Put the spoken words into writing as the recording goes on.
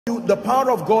The power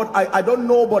of God, I don't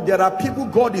know, but there are people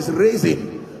God is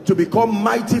raising to become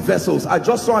mighty vessels. I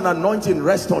just saw an anointing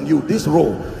rest on you, this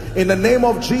row. In the name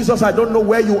of Jesus, I don't know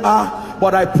where you are,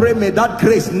 but I pray may that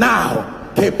grace now,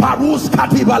 let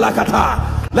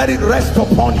it rest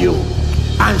upon you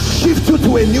and shift you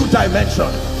to a new dimension.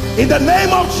 In the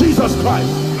name of Jesus Christ.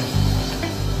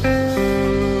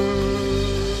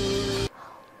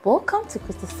 Welcome to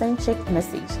Christocentric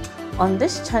Message. On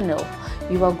this channel,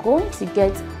 you are going to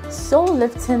get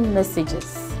soul-lifting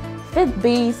messages,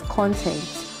 faith-based content,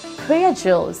 prayer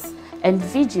drills, and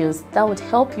videos that would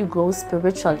help you grow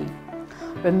spiritually.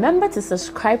 Remember to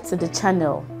subscribe to the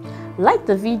channel, like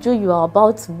the video you are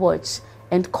about to watch,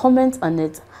 and comment on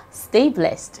it. Stay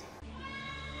blessed.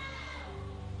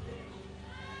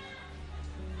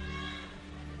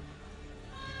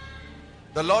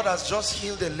 The Lord has just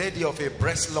healed a lady of a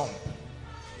breast lump.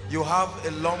 You have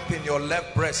a lump in your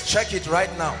left breast. Check it right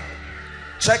now.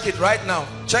 Check it right now.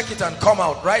 Check it and come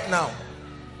out right now.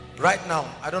 Right now.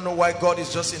 I don't know why God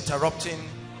is just interrupting.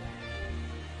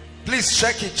 Please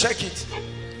check it. Check it.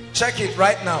 Check it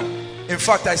right now. In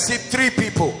fact, I see 3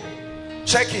 people.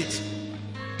 Check it.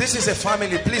 This is a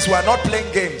family. Please, we are not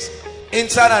playing games.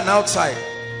 Inside and outside.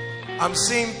 I'm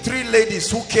seeing 3 ladies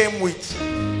who came with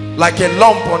like a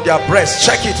lump on their breast.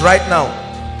 Check it right now.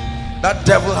 That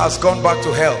devil has gone back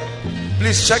to hell.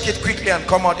 Please check it quickly and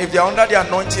come out. If they are under the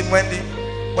anointing, when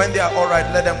they are all right,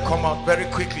 let them come out very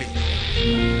quickly.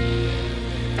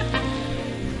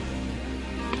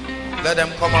 Let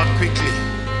them come out quickly.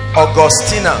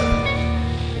 Augustina.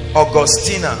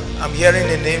 I'm hearing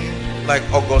a name like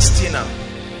Augustina.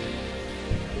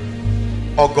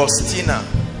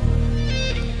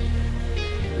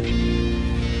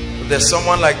 If there's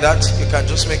someone like that, you can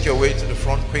just make your way to the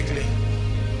front quickly.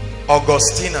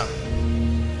 Augustina.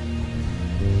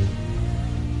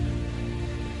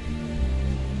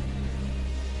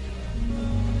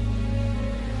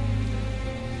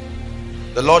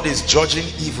 The Lord is judging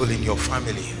evil in your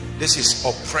family. This is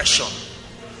oppression.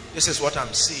 This is what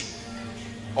I'm seeing.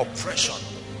 Oppression.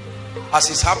 As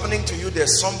it's happening to you,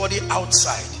 there's somebody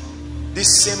outside.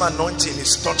 This same anointing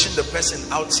is touching the person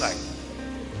outside.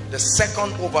 The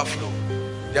second overflow,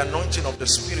 the anointing of the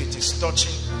Spirit is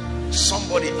touching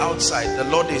somebody outside. The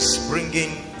Lord is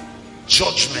bringing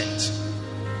judgment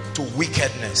to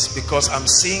wickedness, because I'm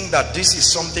seeing that this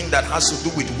is something that has to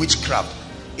do with witchcraft.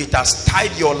 It has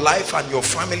tied your life and your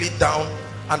family down,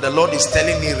 and the Lord is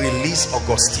telling me, release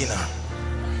Augustina.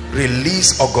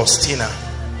 Release Augustina.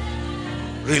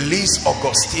 Release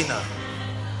Augustina.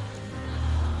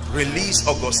 Release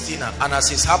Augustina. And as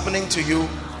it's happening to you,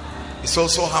 it's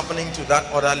also happening to that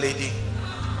other lady.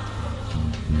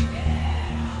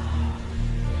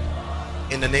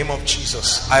 In the name of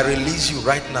Jesus, I release you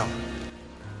right now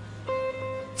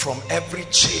from every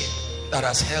chain that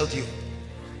has held you.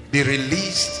 Be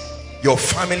released. Your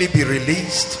family be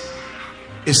released.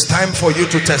 It's time for you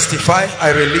to testify.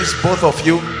 I release both of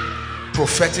you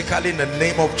prophetically in the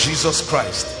name of Jesus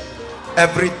Christ.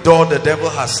 Every door the devil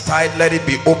has tied, let it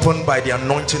be opened by the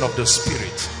anointing of the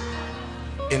Spirit.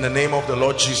 In the name of the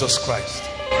Lord Jesus Christ.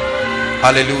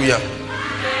 Hallelujah.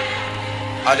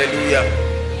 Hallelujah.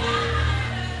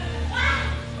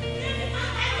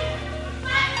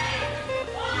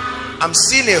 I'm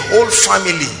seeing a whole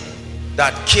family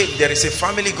that came. There is a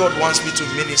family God wants me to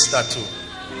minister to.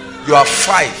 You are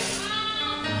 5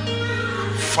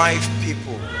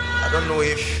 people. I don't know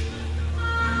if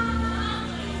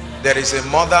there is a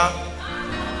mother.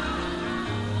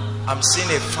 I'm seeing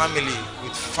a family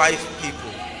with 5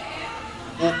 people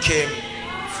who came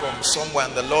from somewhere,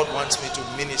 and the Lord wants me to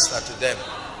minister to them.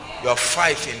 You are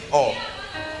 5 in all.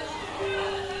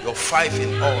 You're 5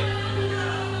 in all.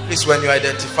 Please, when you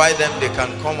identify them, they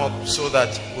can come up so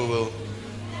that we will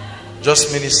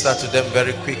just minister to them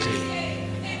very quickly.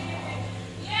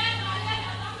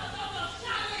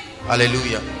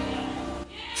 Hallelujah.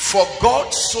 For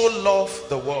God so loved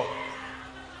the world.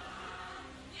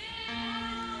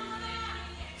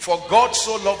 For God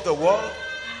so loved the world,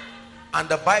 and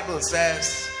the Bible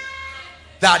says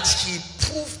that he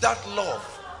proved that love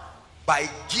by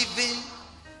giving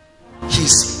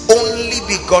his only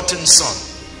begotten son.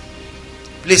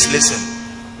 Please listen.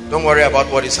 Don't worry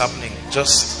about what is happening.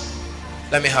 Just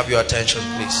let me have your attention,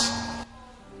 please.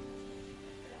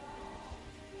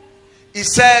 It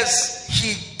says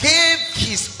he gave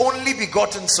his only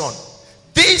begotten son.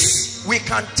 This, we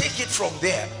can take it from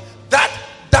there.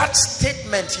 That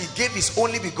statement, he gave his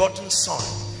only begotten son,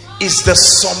 is the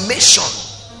summation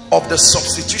of the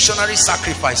substitutionary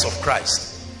sacrifice of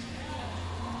Christ.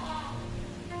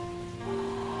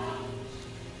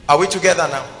 Are we together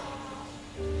now?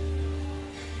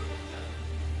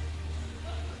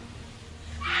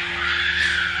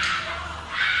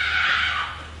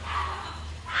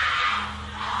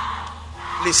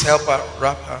 Please help her,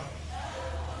 wrap her.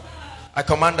 I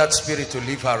command that spirit to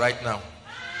leave her right now.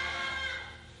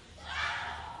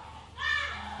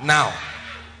 Now.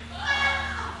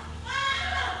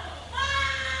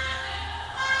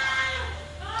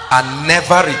 And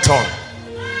never return.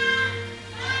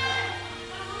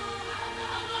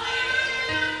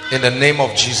 In the name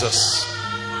of Jesus.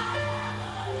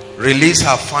 Release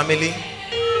her family.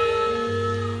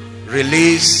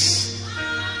 Release.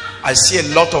 I see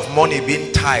a lot of money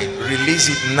being tied. Release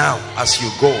it now as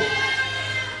you go.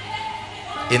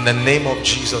 In the name of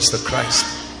Jesus the Christ.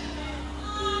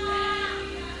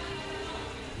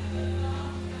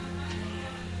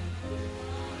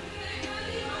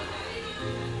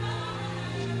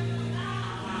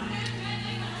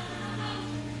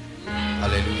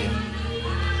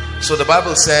 Hallelujah. So the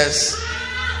Bible says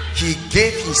he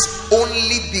gave his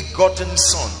only begotten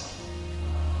son.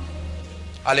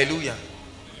 Hallelujah.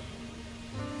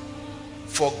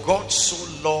 For God so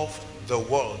loved the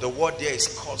world. The word there is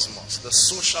cosmos, the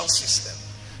social system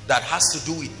that has to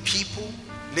do with people.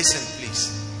 Listen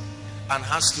please. And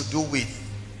has to do with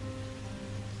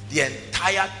the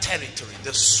entire territory,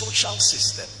 the social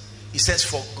system. He says,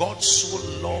 for God so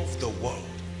loved the world.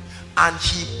 And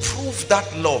he proved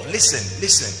that love. Listen.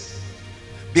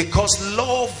 Because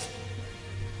love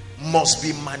must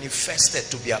be manifested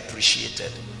to be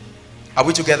appreciated. Are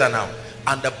we together now?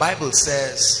 And the Bible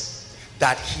says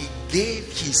that he gave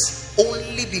his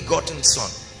only begotten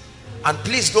son. And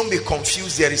please don't be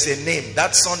confused. There is a name.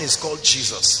 That son is called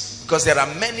Jesus. Because there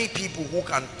are many people who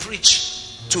can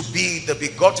preach to be the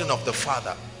begotten of the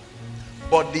Father.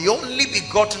 But the only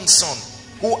begotten son,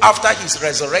 who after his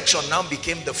resurrection now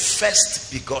became the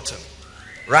first begotten,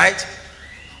 right?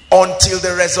 Until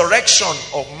the resurrection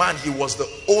of man, he was the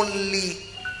only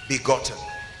begotten.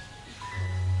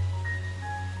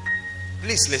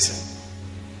 Please listen.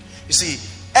 You see,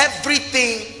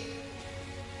 everything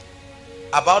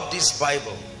about this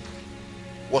Bible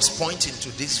was pointing to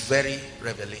this very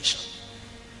revelation.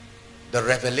 The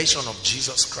revelation of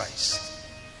Jesus Christ.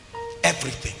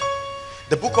 Everything.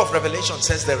 The book of Revelation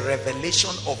says the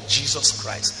revelation of Jesus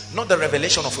Christ, not the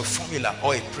revelation of a formula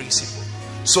or a principle.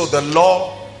 So the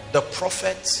law, the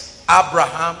prophets,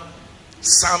 Abraham,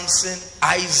 Samson,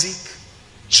 Isaac,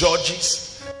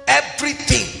 Judges,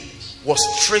 everything was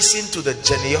tracing to the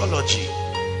genealogy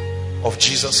of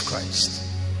Jesus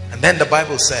Christ. And then the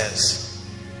Bible says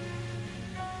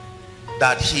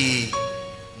that he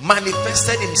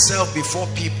manifested himself before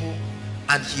people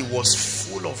and he was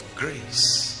full of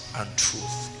grace and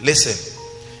truth. Listen,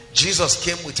 Jesus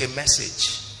came with a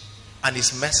message and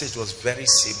his message was very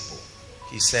simple.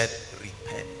 He said,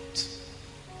 repent.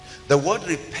 The word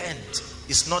repent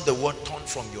is not the word turn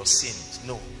from your sins.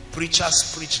 No,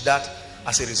 preachers preach that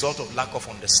as a result of lack of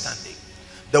understanding.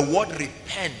 The word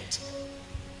repent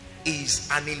is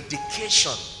an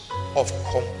indication of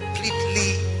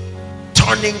completely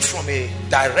turning from a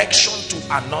direction to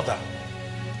another.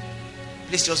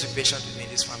 Please just be patient with me.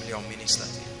 This family will minister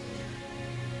to you.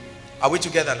 Are we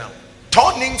together now?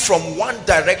 Turning from one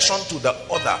direction to the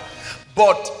other.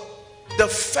 But the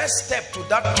first step to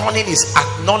that turning is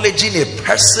acknowledging a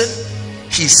person,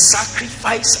 his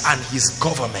sacrifice and his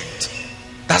government.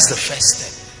 That's the first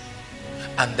step.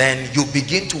 And then you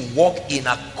begin to walk in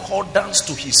accordance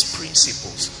to his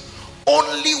principles.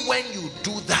 Only when you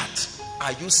do that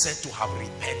are you said to have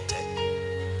repented.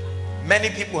 Many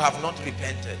people have not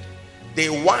repented. They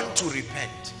want to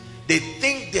repent. They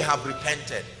think they have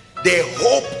repented. They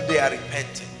hope they are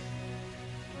repenting.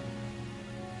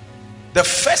 The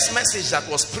first message that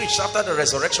was preached after the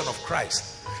resurrection of Christ,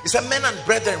 he said, men and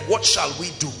brethren, what shall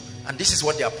we do? And this is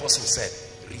what the apostle said: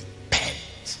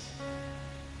 repent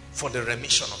for the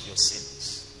remission of your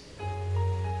sins.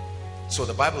 So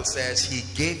the Bible says he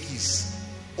gave his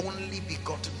only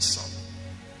begotten son.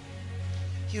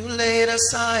 You laid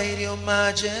aside your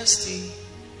majesty,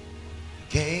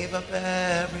 gave up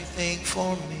everything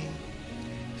for me,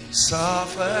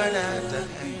 suffered at the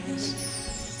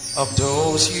hands of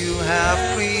those you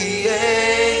have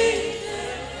created.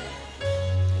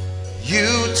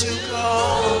 You took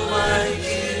all my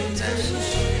guilt and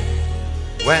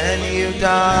shame when you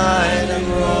died and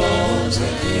rose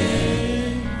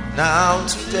again. Now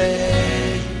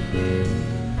today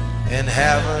in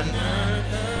heaven,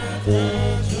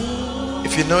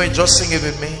 if you know it, just sing it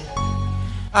with me.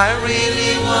 I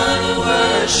really want to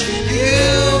worship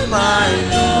you, my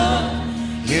Lord.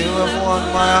 You have won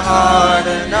my heart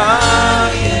and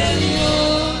I am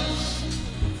yours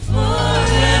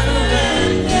forever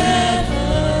and ever.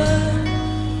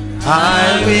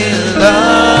 I will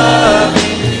love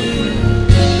you.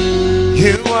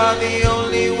 You are the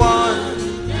only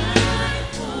one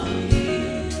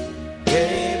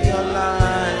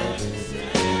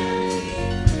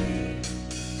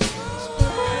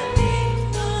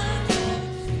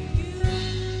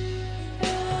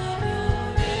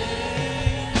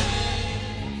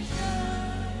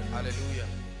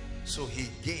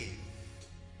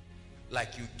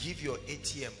leave your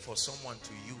ATM for someone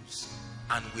to use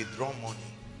and withdraw money.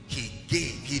 He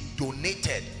gave, he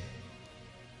donated.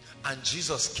 And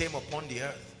Jesus came upon the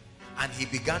earth and he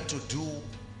began to do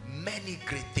many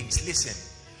great things. Listen,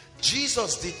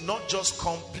 Jesus did not just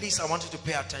come. Please, I want you to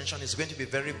pay attention. It's going to be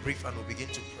very brief and we'll begin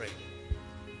to pray.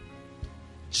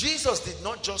 Jesus did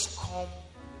not just come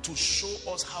to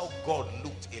show us how God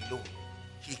looked alone.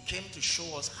 He came to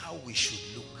show us how we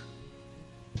should look.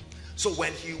 So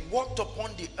when he walked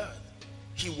upon the earth,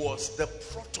 he was the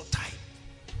prototype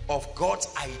of God's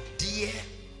idea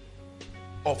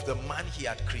of the man he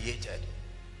had created.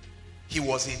 He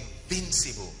was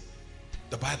invincible,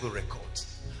 the Bible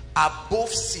records, above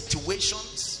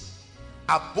situations,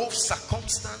 above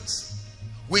circumstance,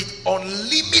 with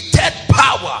unlimited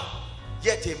power,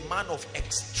 yet a man of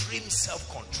extreme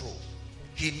self-control.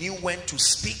 He knew when to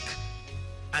speak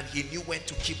and he knew when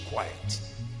to keep quiet.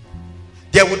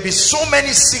 There would be so many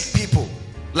sick people,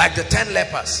 like the 10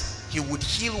 lepers. He would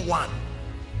heal one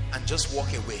and just walk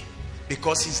away,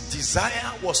 because his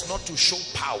desire was not to show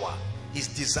power. His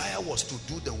desire was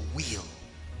to do the will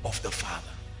of the Father.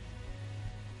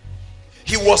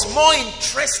 He was more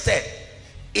interested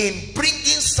in bringing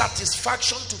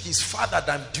satisfaction to his Father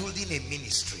than building a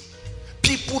ministry.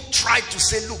 People tried to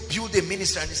say, look, build a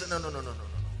ministry, and he said, no.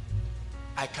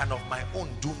 I can of my own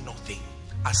do nothing,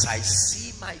 as I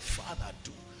see my Father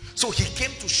do. So he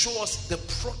came to show us the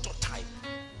prototype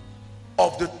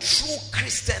of the true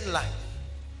Christian life.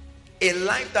 A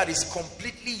life that is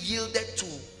completely yielded to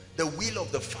the will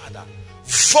of the Father,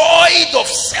 void of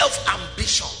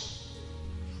self-ambition,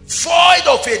 void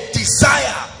of a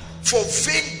desire for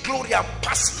vain glory and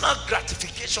personal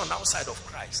gratification outside of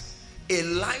Christ. A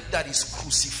life that is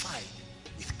crucified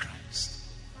with Christ.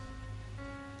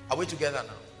 Are we together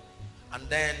now? And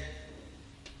then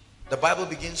the Bible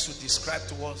begins to describe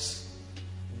to us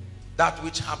that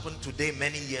which happened today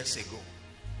many years ago.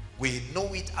 We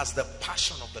know it as the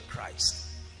Passion of the Christ.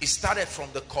 It started from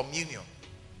the communion,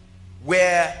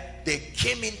 where they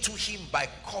came into him by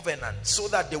covenant so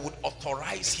that they would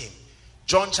authorize him.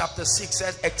 John chapter 6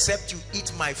 says, except you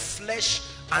eat my flesh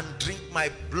and drink my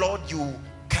blood, you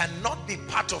cannot be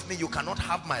part of me, you cannot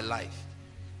have my life.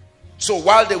 So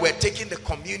while they were taking the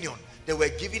communion, they were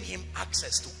giving him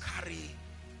access to carry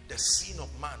the sin of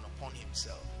man upon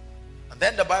himself. And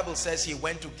then the Bible says he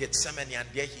went to Gethsemane and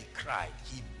there he cried.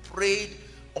 He prayed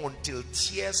until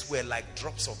tears were like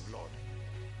drops of blood.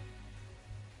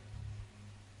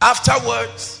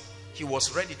 Afterwards, he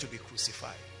was ready to be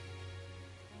crucified.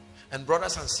 And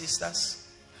brothers and sisters,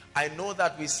 I know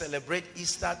that we celebrate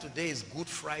Easter. Today is Good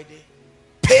Friday.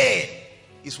 Pain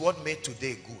is what made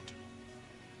today good.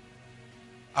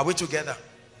 Are we together?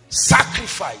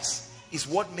 Sacrifice is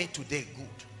what made today good.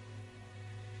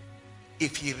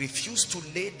 If he refused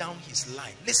to lay down his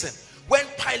life. Listen, when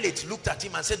Pilate looked at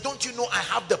him and said, don't you know I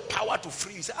have the power to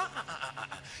free you? He said,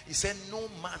 He said, no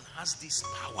man has this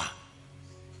power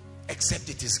except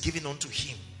it is given unto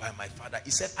him by my Father.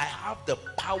 He said, I have the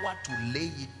power to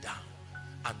lay it down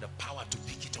and the power to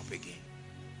pick it up again.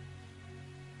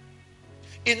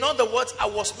 In other words, I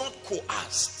was not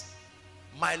coerced.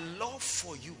 My love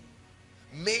for you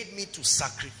made me to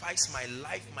sacrifice my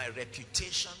life, my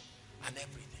reputation, and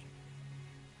everything.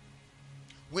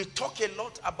 We talk a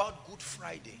lot about Good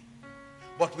Friday,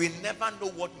 but we never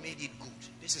know what made it good.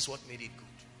 This is what made it good.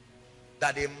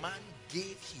 That a man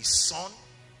gave his son,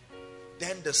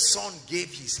 then the son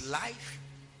gave his life.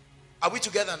 Are we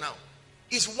together now?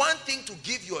 It's one thing to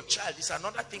give your child. It's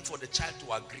another thing for the child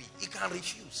to agree. He can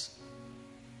refuse.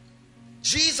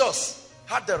 Jesus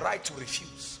had the right to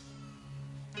refuse.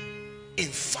 In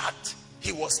fact,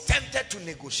 he was tempted to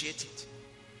negotiate it.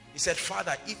 He said,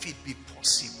 Father, if it be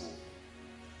possible,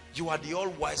 you are the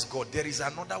all-wise God. There is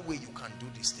another way you can do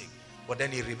this thing. But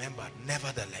then he remembered,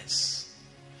 nevertheless.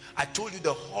 I told you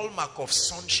the hallmark of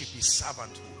sonship is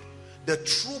servanthood. The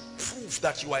true proof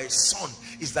that you are a son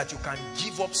is that you can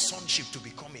give up sonship to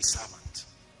become a servant.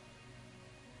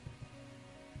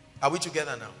 Are we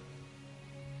together now?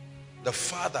 The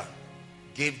Father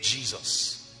gave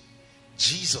Jesus.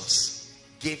 Jesus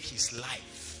gave his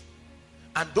life.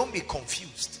 And don't be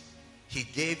confused. He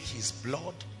gave his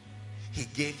blood. He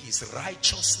gave his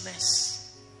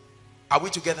righteousness. Are we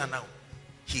together now?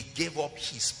 He gave up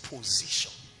his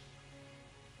position.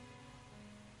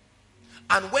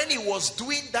 And when he was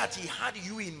doing that, he had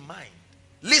you in mind.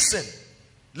 Listen,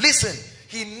 listen.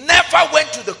 He never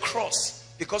went to the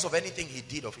cross because of anything he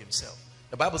did of himself.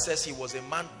 The Bible says he was a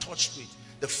man touched with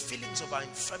the feelings of our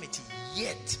infirmity,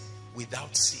 yet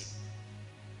without sin.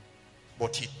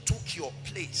 But he took your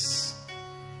place,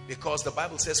 because the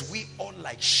Bible says we all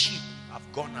like sheep have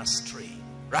gone astray.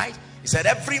 Right? He said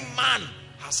every man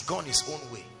has gone his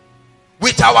own way.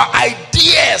 With our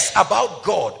ideas about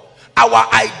God, our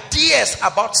ideas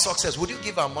about success. Would you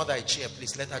give our mother a chair,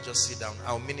 please? Let her just sit down.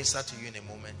 I'll minister to you in a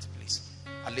moment, please.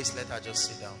 At least let her just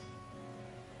sit down.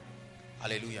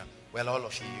 Hallelujah. Well, all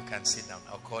of you, you can sit down.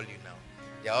 I'll call you now.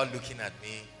 They're all looking at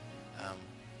me.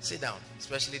 Sit down.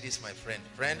 Especially this, my friend.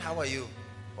 Friend, how are you?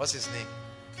 What's his name?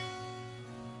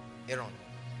 Aaron.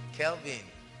 Kelvin.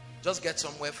 Just get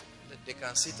somewhere they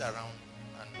can sit around,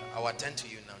 and I'll attend to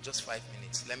you now. Just 5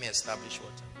 minutes. Let me establish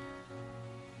water.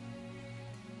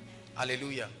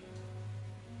 Hallelujah.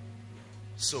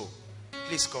 So,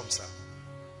 please come, sir.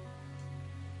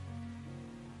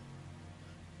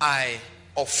 I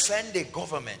offend a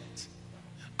government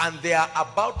and they are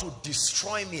about to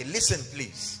destroy me. Listen,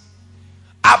 please.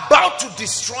 About to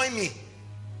destroy me.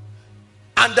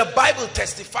 And the Bible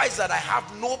testifies that I have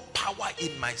no power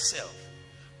in myself.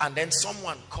 And then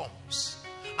someone comes,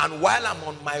 and while I'm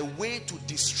on my way to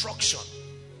destruction,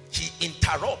 he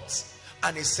interrupts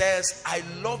and he says, I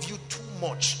love you too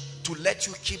much to let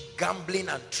you keep gambling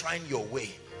and trying your way.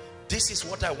 This is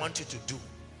what I want you to do.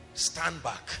 Stand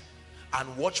back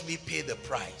and watch me pay the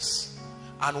price.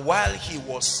 And while he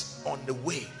was on the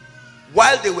way,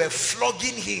 while they were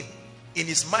flogging him, in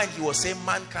his mind he was saying,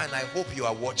 mankind, I hope you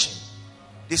are watching.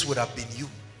 This would have been you.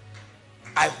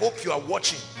 I hope you are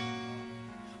watching.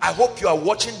 I hope you are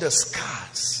watching the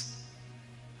scars.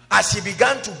 As he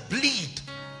began to bleed,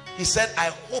 he said, I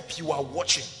hope you are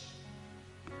watching.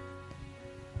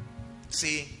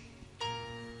 See,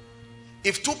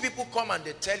 if two people come and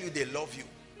they tell you they love you,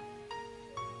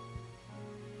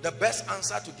 the best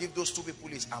answer to give those two people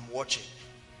is, I'm watching.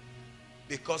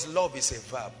 Because love is a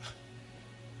verb.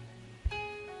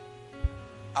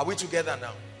 Are we together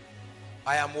now?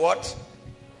 I am what?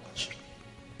 Watching.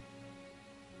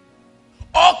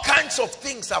 All kinds of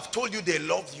things have told you they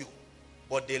love you,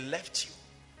 but they left you.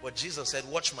 But Jesus said,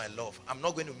 watch my love. I'm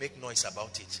not going to make noise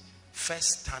about it.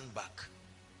 First, stand back.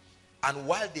 And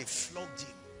while they flogged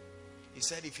him, he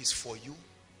said, if it's for you,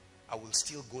 I will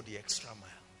still go the extra mile.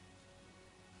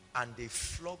 And they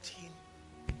flogged him.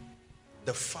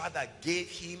 The Father gave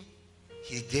him,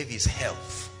 he gave his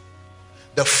health.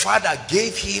 The Father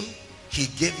gave him, he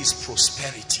gave his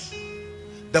prosperity.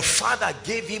 The Father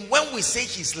gave him, when we say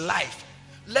his life,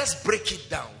 let's break it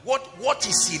down. What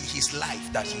is in his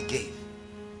life that he gave?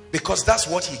 Because that's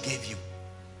what he gave you.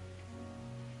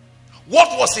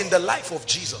 What was in the life of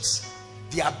Jesus?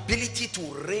 The ability to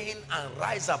reign and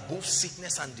rise above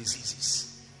sickness and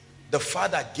diseases. The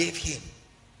Father gave him,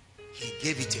 he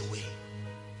gave it away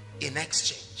in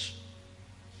exchange.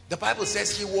 The Bible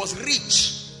says he was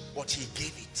rich, but he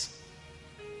gave it.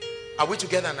 Are we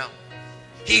together now?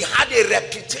 He had a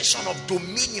reputation of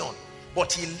dominion,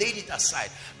 but he laid it aside.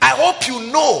 I hope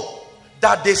you know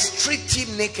that they stripped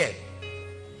him naked.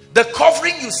 The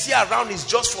covering you see around is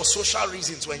just for social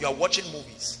reasons when you are watching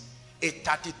movies. A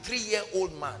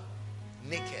 33-year-old man,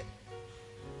 naked.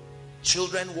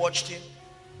 Children watched him.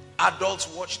 Adults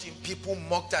watched him. People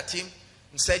mocked at him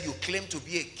and said, you claim to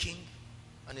be a king.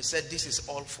 And he said, this is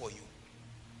all for you.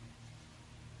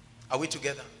 Are we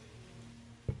together?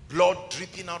 Blood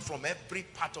dripping out from every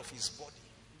part of his body.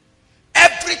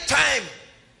 Every time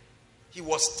he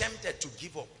was tempted to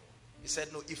give up, he said,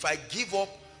 no, if I give up,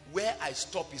 where I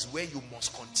stop is where you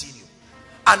must continue.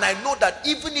 And I know that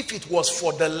even if it was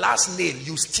for the last nail,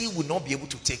 you still will not be able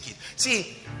to take it.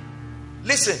 See,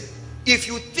 listen, if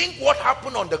you think what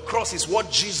happened on the cross is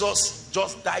what Jesus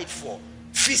just died for,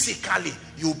 physically,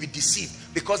 you will be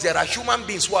deceived. Because there are human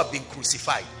beings who have been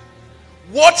crucified.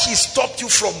 What he stopped you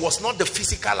from was not the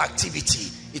physical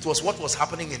activity. It was what was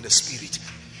happening in the spirit.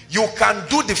 You can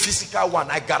do the physical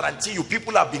one. I guarantee you,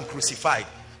 people have been crucified.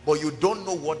 But you don't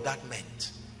know what that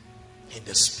meant in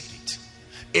the spirit.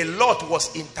 A lot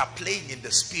was interplaying in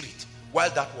the spirit while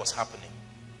that was happening.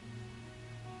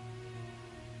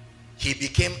 He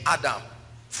became Adam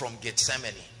from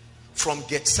Gethsemane. From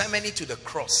Gethsemane to the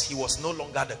cross, he was no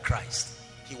longer the Christ.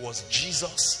 He was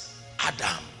Jesus,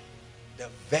 Adam, the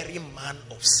very man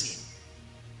of sin.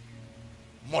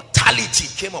 Mortality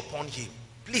came upon him.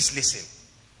 Please listen.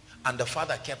 And the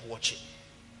Father kept watching.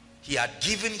 He had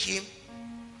given him,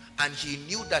 and he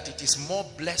knew that it is more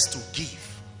blessed to give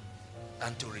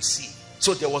than to receive.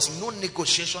 So there was no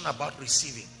negotiation about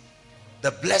receiving.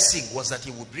 The blessing was that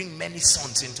he would bring many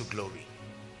sons into glory.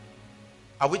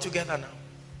 Are we together now?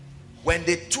 When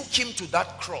they took him to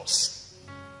that cross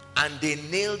and they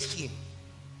nailed him,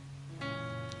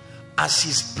 as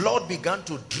his blood began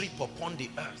to drip upon the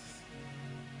earth,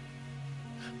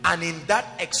 and in that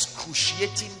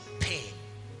excruciating pain,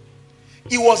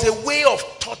 it was a way of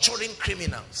torturing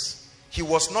criminals. He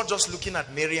was not just looking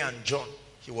at Mary and John.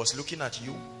 He was looking at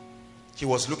you. He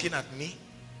was looking at me.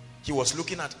 He was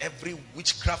looking at every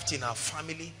witchcraft in our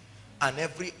family and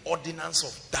every ordinance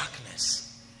of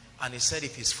darkness. And he said,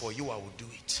 if it's for you, I will do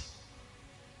it.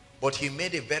 But he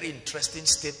made a very interesting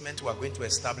statement we are going to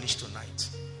establish tonight.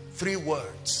 3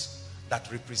 words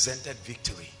that represented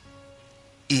victory.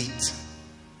 It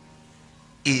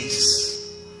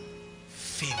is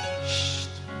finished.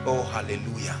 Oh,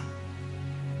 hallelujah.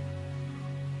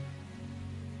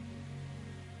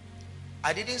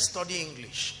 I didn't study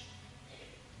English,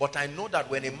 but I know that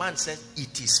when a man says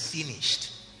it is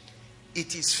finished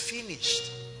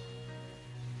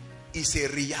is a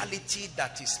reality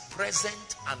that is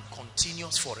present and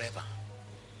continuous forever.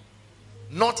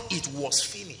 Not it was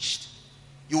finished.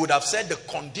 You would have said the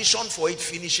condition for it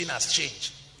finishing has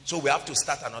changed. So we have to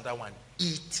start another one.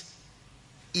 It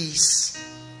is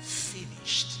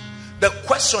finished. The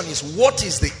question is, what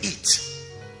is the it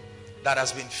that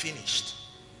has been finished?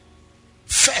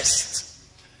 First,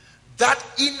 that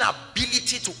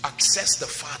inability to access the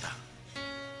Father.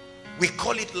 We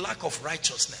call it lack of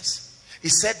righteousness. He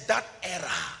said that era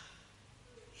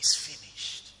is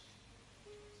finished.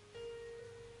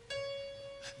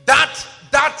 That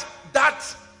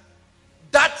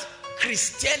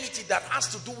Christianity that has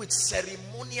to do with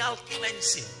ceremonial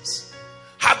cleansings,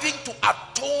 having to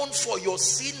atone for your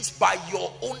sins by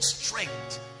your own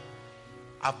strength,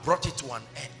 I've brought it to an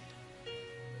end.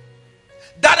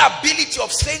 That ability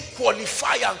of saying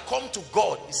qualify and come to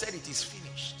God, he said it is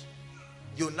finished.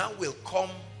 You now will come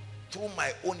through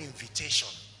my own invitation,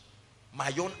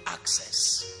 my own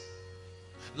access.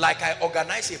 Like I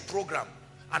organize a program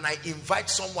and I invite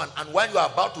someone, and when you are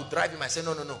about to drive him, I say,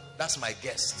 no, that's my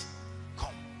guest.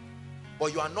 Come.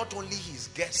 But you are not only his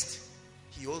guest,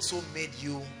 he also made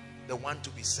you the one to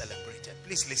be celebrated.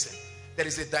 Please listen. There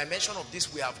is a dimension of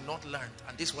this we have not learned,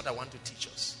 and this is what I want to teach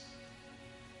us.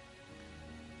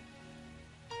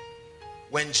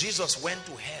 When Jesus went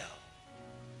to hell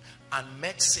and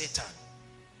met Satan,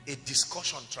 a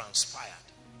discussion transpired.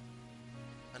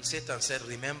 And Satan said,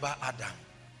 remember Adam?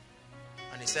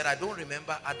 And he said, I don't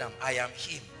remember Adam. I am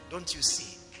him. Don't you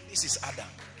see? This is Adam.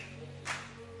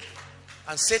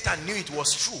 And Satan knew it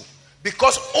was true,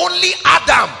 because only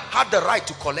Adam had the right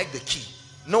to collect the key.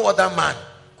 No other man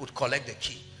could collect the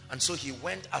key. And so he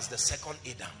went as the second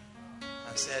Adam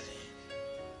and said,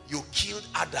 you killed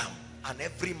Adam and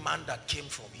every man that came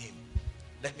from him.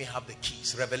 Let me have the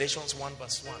keys. Revelations 1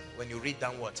 verse 1. When you read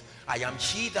downwards, I am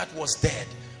he that was dead,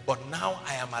 but now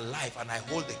I am alive and I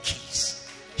hold the keys.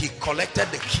 He collected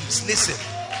the keys. Listen.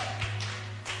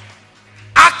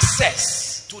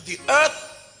 Access to the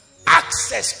earth,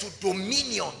 access to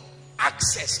dominion,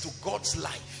 access to God's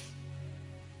life.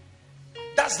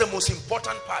 That's the most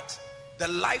important part. The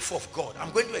life of God.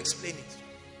 I'm going to explain it.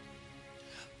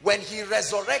 When he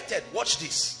resurrected, watch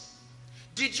this.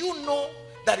 Did you know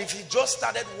that if he just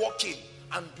started walking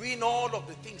and doing all of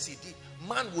the things he did,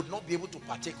 man would not be able to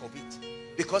partake of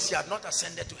it, because he had not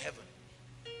ascended to heaven?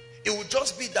 It would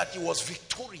just be that he was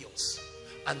victorious.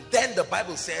 And then the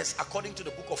Bible says, according to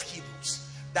the book of Hebrews,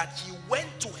 that he went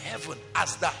to heaven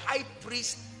as the high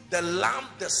priest, the lamb,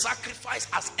 the sacrifice,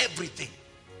 as everything.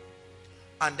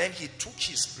 And then he took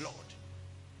his blood,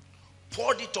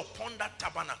 poured it upon that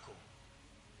tabernacle,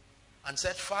 and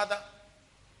said, Father,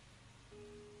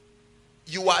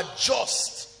 you are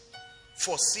just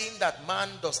for seeing that man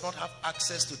does not have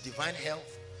access to divine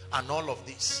health and all of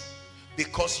this,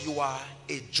 because you are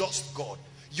a just God.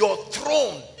 Your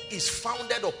throne is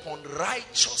founded upon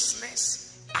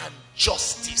righteousness and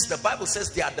justice. The Bible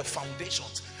says they are the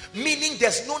foundations, meaning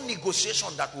there's no negotiation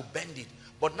that will bend it.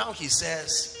 But now he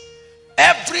says,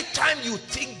 every time you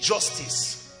think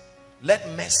justice, let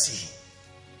mercy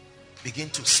begin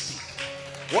to speak.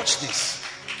 Watch this.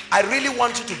 I really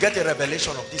want you to get a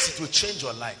revelation of this. It will change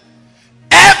your life.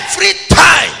 Every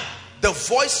time the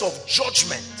voice of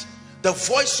judgment, the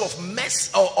voice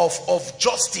of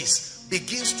justice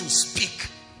begins to speak,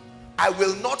 I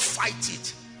will not fight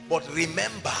it, but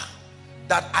remember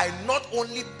that I not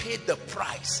only paid the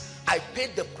price, I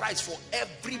paid the price for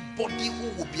everybody who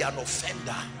will be an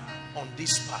offender on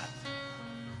this path.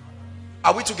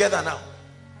 Are we together now?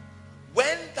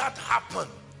 When that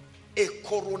happened, a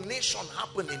coronation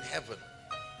happened in heaven.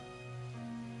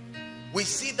 We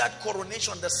see that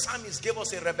coronation. The psalmist gave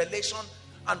us a revelation,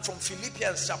 and from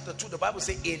Philippians chapter 2, the Bible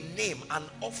says a name, an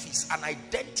office, an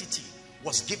identity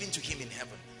was given to him in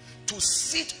heaven, to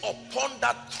sit upon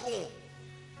that throne.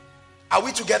 Are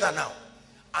we together now?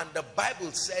 And the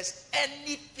Bible says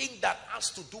anything that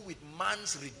has to do with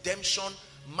man's redemption,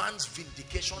 man's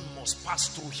vindication, must pass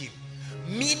through him.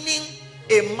 Meaning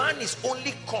A man is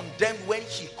only condemned when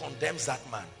he condemns that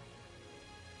man.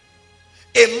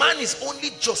 A man is only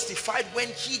justified when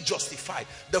he justified.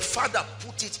 The Father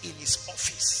put it in his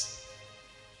office.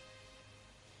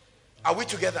 Are we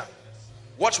together?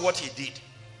 Watch what he did.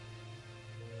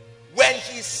 When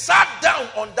he sat down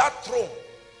on that throne,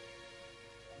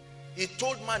 he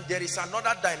told man, there is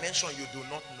another dimension you do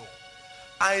not know.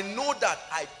 I know that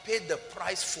I paid the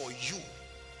price for you,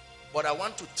 but I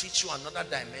want to teach you another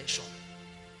dimension.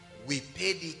 We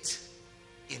paid it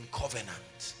in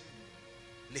covenant.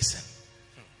 Listen.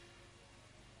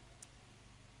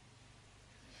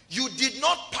 You did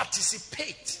not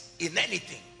participate in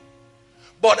anything,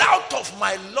 but out of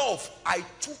my love, I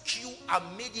took you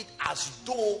and made it as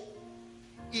though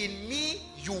in me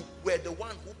you were the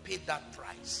one who paid that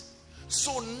price.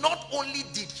 So not only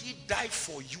did he die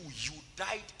for you, you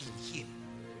died in him.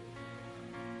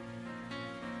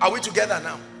 Are we together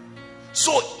now?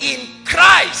 So in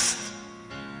Christ,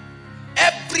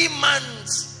 every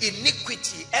man's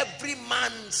iniquity, every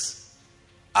man's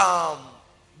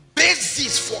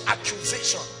basis for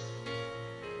accusation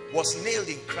was nailed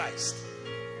in Christ.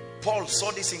 Paul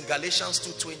saw this in Galatians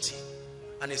 2:20,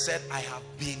 and he said, I have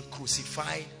been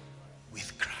crucified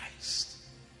with Christ.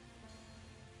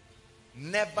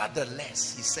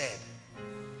 Nevertheless, he said,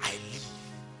 I live.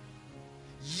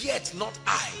 Yet not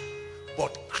I,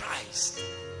 but Christ.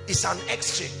 It's an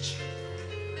exchange.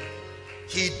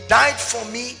 He died for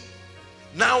me.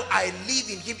 Now I live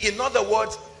in him. In other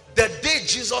words, the day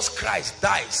Jesus Christ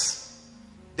dies,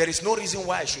 there is no reason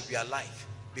why I should be alive,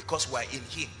 because we're in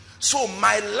him. So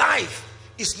my life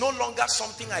is no longer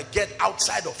something I get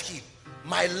outside of him.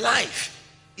 My life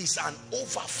is an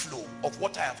overflow of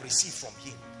what I have received from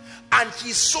him. And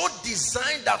he's so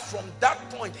designed that from that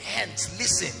point hence,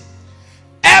 listen,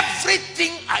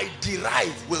 everything I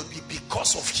derive will be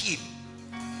because of him,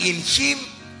 in him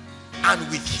and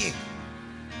with him.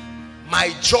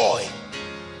 My joy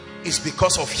is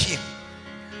because of him.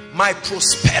 My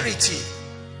prosperity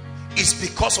is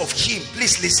because of him.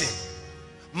 Please listen.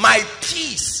 My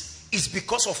peace is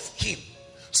because of him.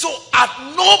 So at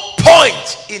no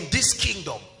point in this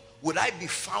kingdom would I be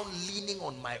found leaning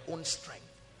on my own strength.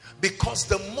 Because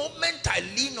the moment I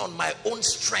lean on my own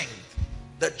strength,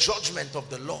 the judgment of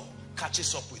the law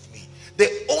catches up with me.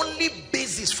 The only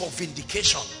basis for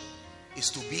vindication is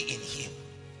to be in him.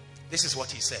 This is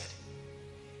what he said.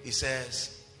 He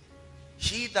says,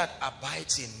 he that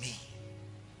abides in me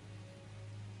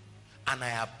and I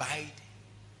abide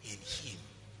in him,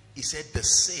 he said, the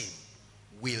same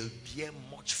will bear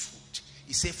much fruit.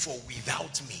 He said, for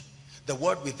without me, the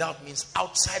word without means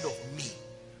outside of me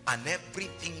and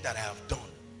everything that I have done,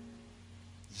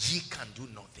 ye can do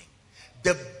nothing.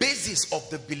 The basis of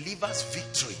the believer's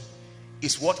victory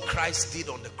is what Christ did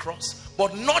on the cross,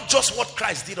 but not just what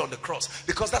Christ did on the cross,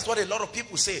 because that's what a lot of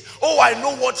people say. Oh, I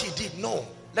know what he did. No,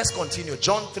 let's continue.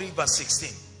 John 3 verse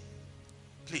 16.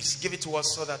 Please give it to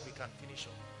us so that we can finish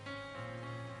up.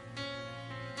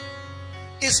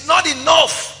 It's not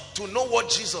enough to know what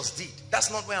Jesus did. That's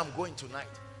not where I'm going tonight.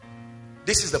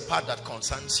 This is the part that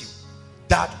concerns you.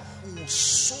 That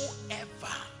whosoever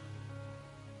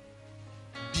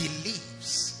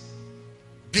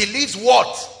believes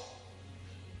what?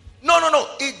 No.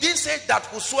 It didn't say that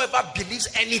whosoever believes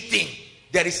anything.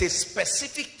 There is a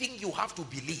specific thing you have to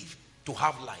believe to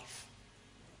have life.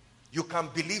 You can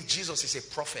believe Jesus is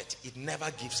a prophet. It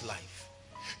never gives life.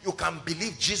 You can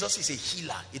believe Jesus is a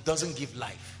healer. It doesn't give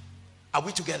life. Are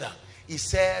we together? He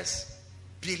says,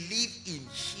 believe in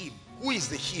him. Who is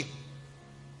the him?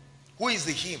 Who is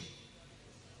the him?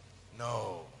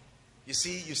 No. You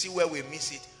see where we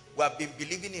miss it? We have been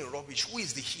believing in rubbish. Who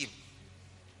is the him?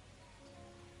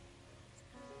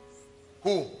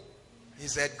 Who? He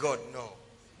said God. No.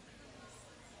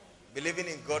 Believing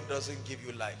in God doesn't give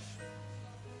you life.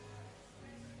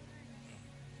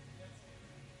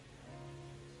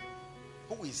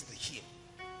 Who is the him?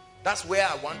 That's where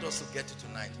I want us to get to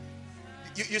tonight.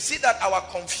 You see that our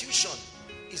confusion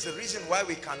is the reason why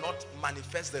we cannot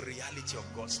manifest the reality of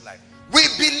God's life. We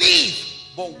believe,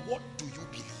 but what do you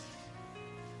believe?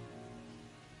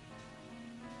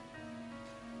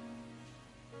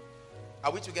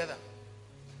 Are we together?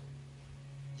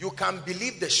 You can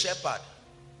believe the shepherd.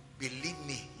 Believe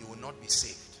me, you will not be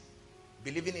saved.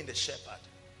 Believing in the shepherd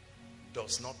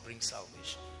does not bring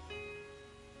salvation.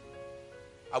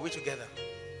 Are we together?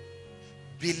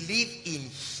 Believe in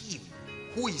him.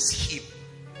 Who is him?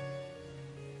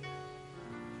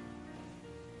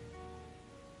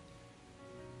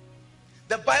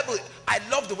 The Bible, I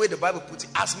love the way the Bible puts it.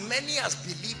 As many as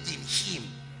believed in him.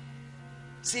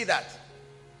 See that?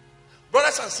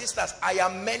 Brothers and sisters, I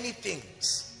am many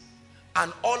things.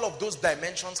 And all of those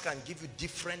dimensions can give you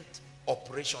different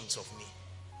operations of me.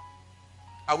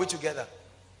 Are we together?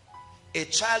 A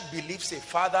child believes a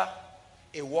father.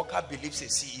 A worker believes a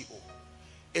CEO.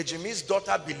 A Jimmy's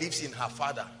daughter believes in her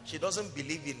father. She doesn't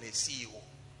believe in a CEO.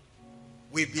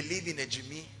 We believe in a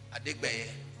Jimmy Adegbeye,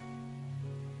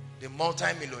 the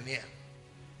multi-millionaire.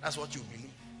 That's what you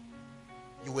believe.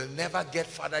 You will never get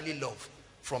fatherly love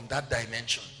from that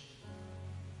dimension.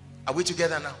 Are we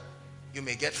together now? You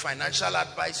may get financial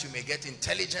advice, you may get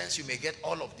intelligence, you may get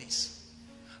all of this.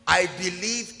 I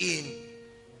believe in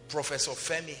Professor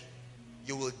Femi.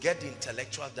 You will get the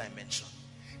intellectual dimension.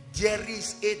 There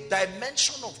is a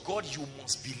dimension of God you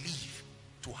must believe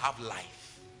to have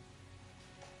life.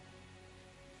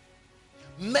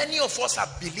 Many of us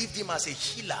have believed him as a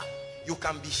healer. You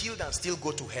can be healed and still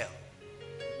go to hell.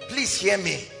 Please hear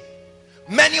me.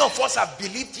 Many of us have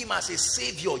believed him as a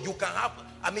savior. You can have,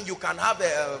 you can have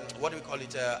a, what do we call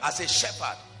it, as a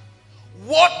shepherd.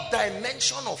 What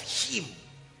dimension of him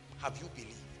have you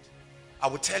believed? I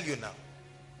will tell you now.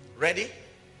 Ready?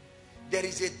 There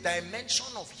is a dimension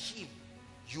of him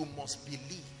you must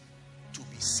believe to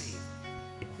be saved.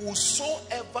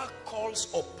 Whosoever calls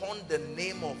upon the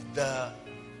name of the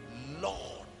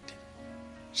Lord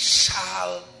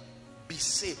shall be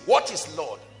saved. What is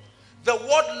Lord? The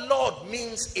word Lord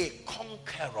means a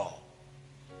conqueror.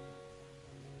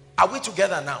 Are we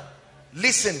together now?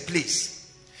 Listen,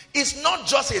 please. It's not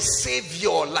just a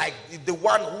savior like the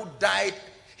one who died.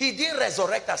 He didn't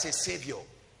resurrect as a savior.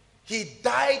 He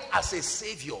died as a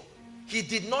savior. He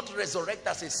did not resurrect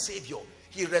as a savior.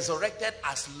 He resurrected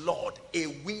as Lord, a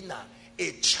winner,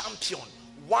 a champion,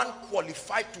 one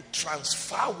qualified to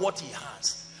transfer what he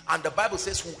has. And the Bible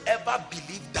says whoever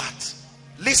believes that,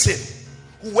 listen,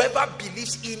 whoever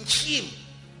believes in him,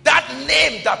 that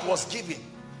name that was given,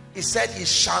 he said he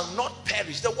shall not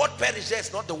perish. The word perish there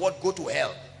is not the word go to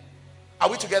hell. Are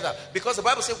we together? Because the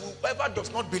Bible says whoever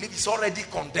does not believe is already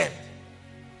condemned.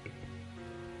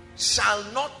 Shall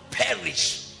not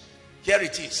perish. Here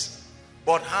it is.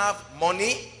 But have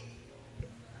money.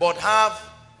 But have.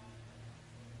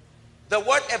 The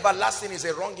word everlasting is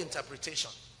a wrong interpretation.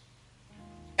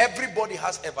 Everybody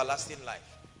has everlasting life.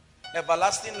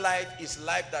 Everlasting life is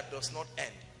life that does not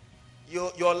end.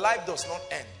 Your life does not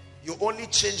end. You only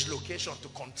change location to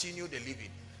continue the living.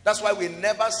 That's why we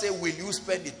never say, will you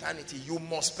spend eternity? You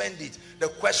must spend it. The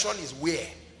question is where?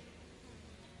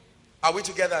 Are we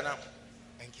together now?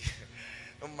 Thank you.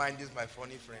 Don't mind this, my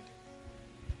funny friend.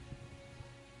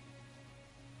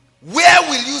 Where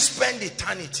will you spend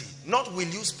eternity? Not will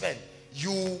you spend.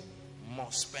 You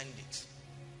must spend it.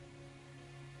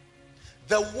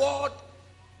 The word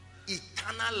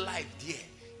eternal life there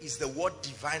is the word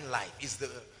divine life. Is the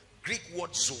Greek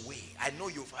word zoe. I know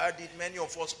you've heard it. Many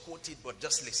of us quote it, but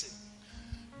just listen.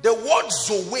 The word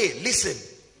zoe,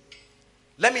 listen.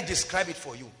 Let me describe it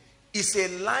for you. It's a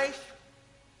life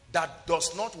that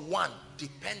does not, one,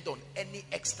 depend on any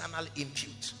external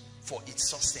input for its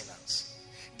sustenance.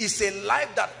 It's a life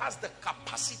that has the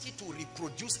capacity to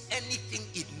reproduce anything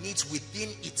it needs within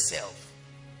itself.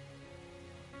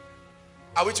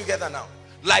 Are we together now?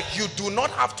 Like you do not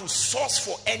have to source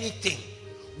for anything.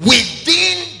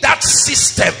 Within that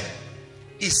system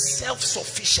is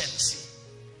self-sufficiency.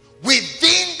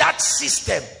 Within that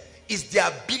system is the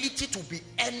ability to be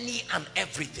any and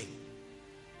everything.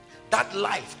 That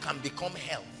life can become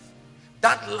health.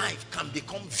 That life can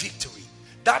become victory.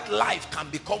 That life can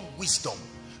become wisdom.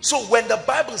 So when the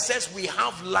Bible says we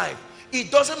have life,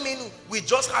 it doesn't mean we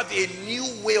just have a new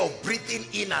way of breathing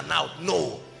in and out.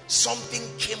 No. Something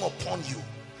came upon you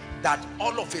that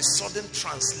all of a sudden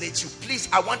translates you. Please,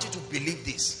 I want you to believe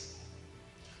this.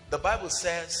 The Bible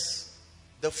says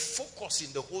the focus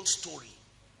in the whole story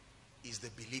is the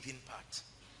believing part.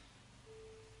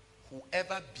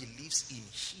 Whoever believes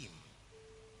in him,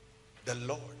 the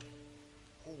Lord,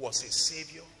 who was a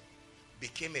savior,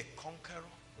 became a conqueror,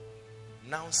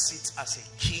 now sits as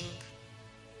a king.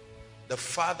 The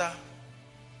Father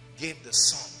gave the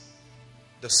Son.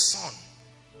 The Son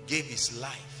gave his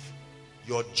life.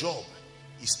 Your job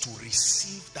is to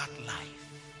receive that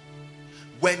life.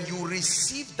 When you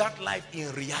receive that life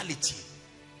in reality,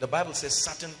 the Bible says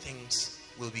certain things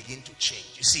will begin to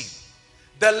change. You see,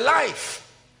 the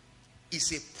life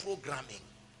is a programming.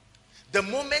 The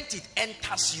moment it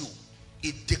enters you,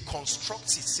 it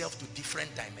deconstructs itself to different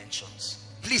dimensions.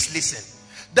 Please listen.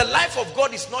 The life of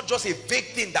God is not just a vague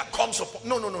thing that comes upon.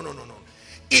 No.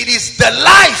 It is the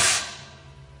life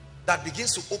that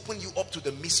begins to open you up to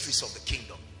the mysteries of the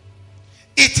kingdom.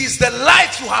 It is the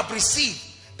life you have received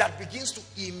that begins to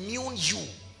immune you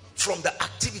from the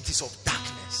activities of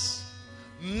darkness.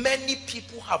 Many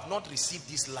people have not received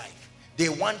this life. They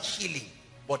want healing,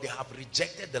 but they have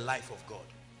rejected the life of God.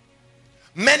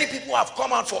 Many people have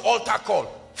come out for altar call.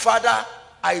 Father,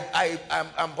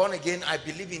 I'm born again, I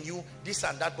believe in you, this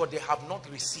and that, but they have not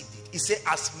received it. He said,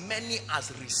 as many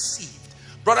as received.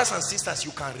 Brothers and sisters,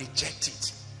 you can reject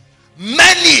it.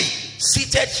 Many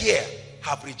seated here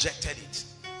have rejected it.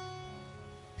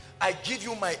 I give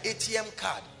you my ATM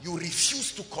card, you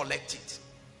refuse to collect it.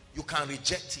 You can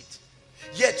reject it.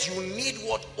 Yet you need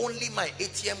what only my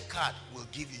ATM card will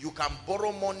give you. You can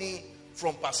borrow money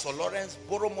from Pastor Lawrence,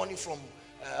 borrow money from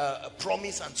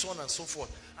Promise and so on and so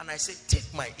forth. And I say,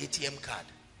 take my ATM card.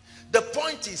 The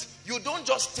point is, you don't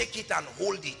just take it and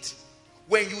hold it.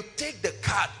 When you take the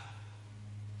card,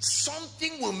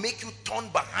 something will make you turn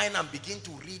behind and begin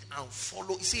to read and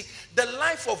follow. You see, the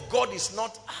life of God is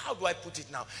not, how do I put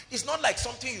it now? It's not like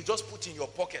something you just put in your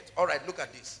pocket. All right, look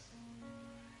at this.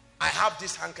 I have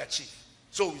this handkerchief.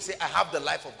 So we say, I have the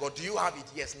life of God. Do you have it?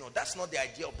 Yes. No, that's not the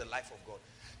idea of the life of God.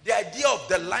 The idea of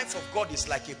the life of God is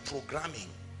like a programming.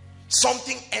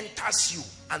 Something enters you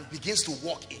and begins to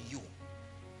work in you.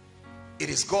 It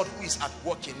is God who is at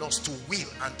work in us to will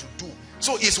and to do.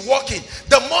 So it's working.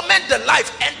 The moment the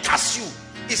life enters you,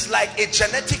 it's like a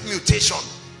genetic mutation.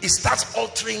 It starts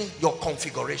altering your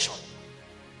configuration.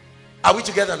 Are we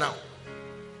together now?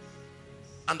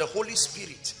 And the Holy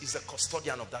Spirit is the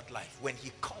custodian of that life. When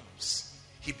he comes,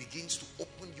 he begins to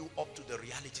open you up to the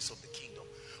realities of the kingdom.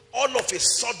 All of a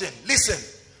sudden, listen,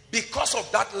 because of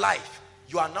that life,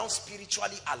 you are now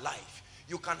spiritually alive.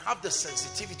 You can have the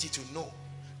sensitivity to know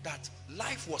that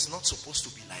life was not supposed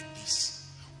to be like this.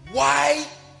 Why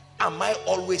am I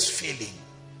always failing?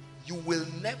 You will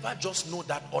never just know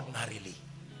that ordinarily.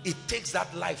 It takes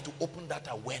that life to open that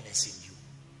awareness in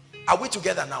you. Are we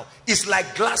together now? It's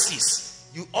like glasses.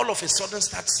 You all of a sudden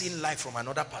start seeing life from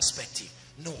another perspective.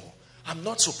 No, I'm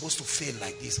not supposed to fail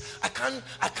like this. I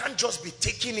can't just be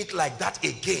taking it like that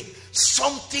again.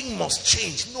 Something must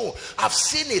change. No, I've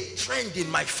seen a trend in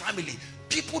my family.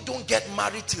 People don't get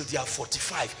married till they are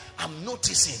 45. I'm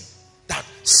noticing that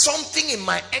something in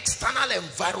my external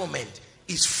environment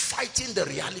is fighting the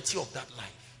reality of that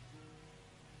life.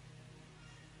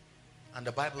 And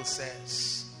the Bible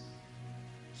says,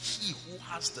 he who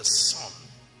has the Son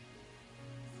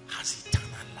has eternal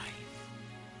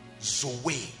life.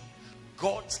 Zoe,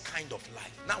 God's kind of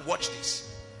life. Now watch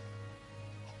this.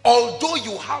 Although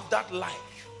you have that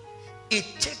life, it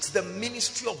takes the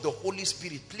ministry of the Holy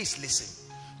Spirit, please listen,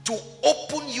 to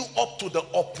open you up to the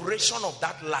operation of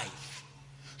that life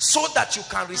so that you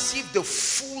can receive the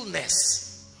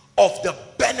fullness of the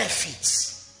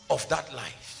benefits of that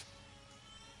life.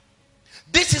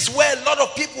 This is where a lot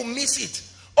of people miss it.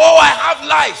 Oh, I have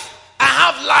life. I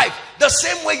have life. The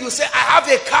same way you say, I have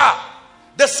a car.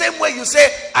 The same way you say,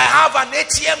 I have an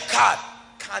ATM card.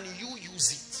 Can you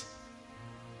use it?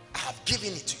 I have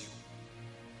given it to you.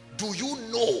 Do you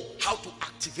know how to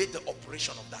activate the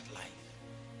operation of that life?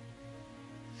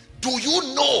 Do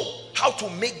you know how to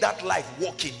make that life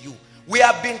work in you? We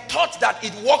have been taught that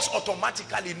it works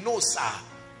automatically. No, sir.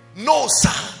 No,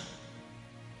 sir.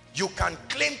 You can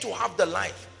claim to have the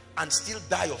life and still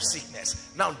die of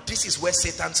sickness. Now, this is where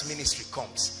Satan's ministry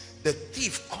comes. The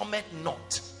thief cometh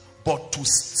not, but to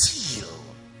steal,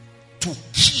 to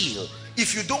kill.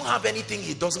 If you don't have anything,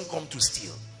 he doesn't come to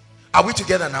steal. Are we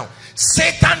together now?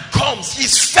 Satan comes.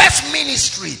 His first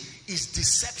ministry is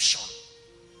deception.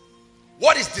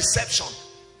 What is deception?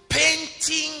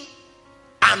 Painting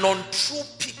an untrue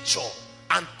picture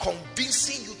and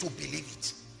convincing you to believe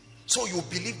it. So you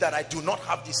believe that I do not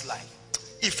have this life.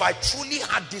 If I truly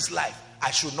had this life,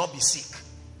 I should not be sick.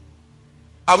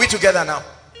 Are we together now?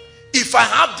 If I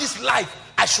have this life,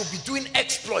 I should be doing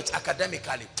exploits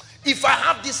academically. If I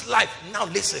have this life, now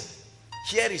listen,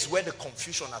 here is where the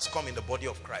confusion has come in the body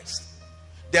of Christ.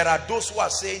 There are those who are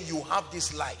saying you have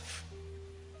this life.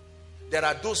 There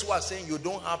are those who are saying you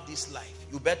don't have this life.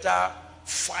 You better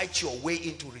fight your way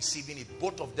into receiving it.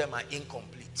 Both of them are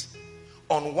incomplete.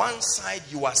 On one side,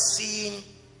 you are seeing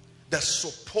the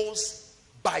supposed,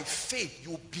 by faith,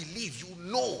 you believe, you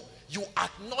know, you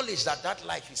acknowledge that that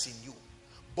life is in you.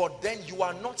 But then you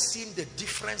are not seeing the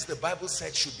difference the Bible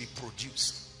said should be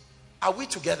produced. Are we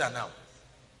together now?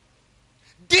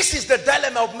 This is the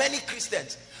dilemma of many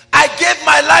Christians. I gave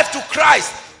my life to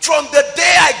Christ. From the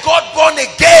day I got born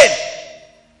again,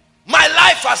 my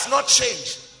life has not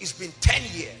changed. It's been 10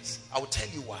 years. I will tell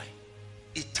you why.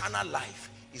 Eternal life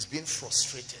is being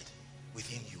frustrated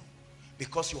within you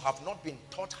because you have not been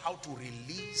taught how to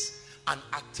release and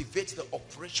activate the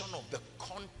operation of the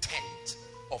content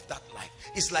of that life.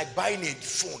 It's like buying a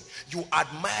phone. You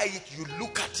admire it, you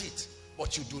look at it,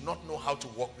 but you do not know how to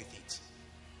work with it.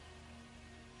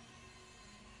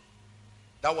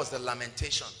 That was the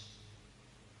lamentation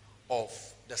of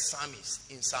the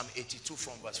psalmist in Psalm 82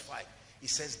 from verse 5. He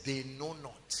says, they know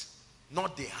not.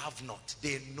 Not they have not.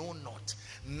 They know not.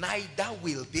 Neither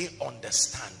will they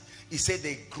understand. He said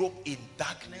they grope in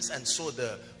darkness, and so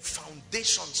the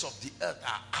foundations of the earth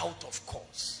are out of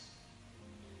course.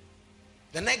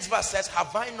 The next verse says,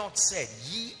 have I not said,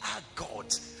 ye are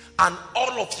gods, and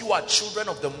all of you are children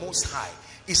of the Most High?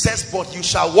 He says, but you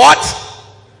shall what?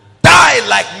 Die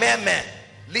like mere men.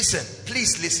 Listen,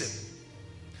 please listen.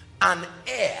 An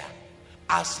heir,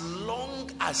 as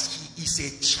long as he is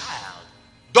a child,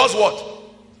 does what?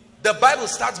 The Bible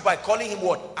starts by calling him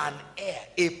what? An heir,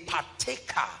 a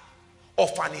partaker of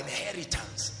an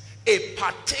inheritance, a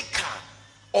partaker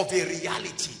of a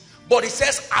reality. But it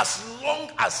says as long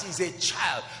as he's a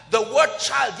child. The word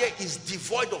child here is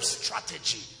devoid of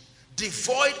strategy,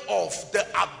 devoid of the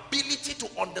ability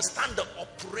to understand the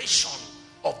operation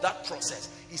of that process.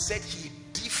 He said he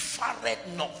differed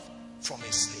not from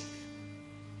a slave.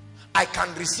 I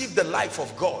can receive the life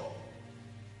of God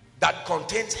that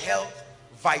contains health,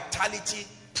 vitality,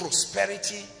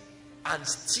 prosperity, and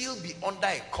still be under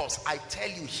a curse. I tell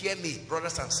you, hear me,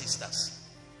 brothers and sisters.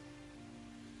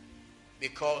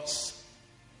 Because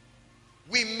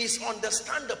we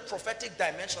misunderstand the prophetic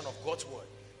dimension of God's word.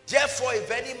 Therefore, if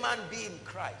any man be in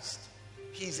Christ,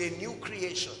 he is a new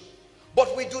creation.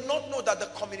 But we do not know that the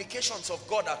communications of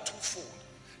God are twofold.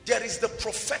 There is the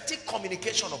prophetic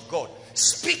communication of God,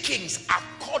 speakings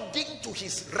according to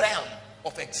his realm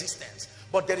of existence.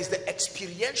 But there is the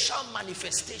experiential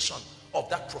manifestation of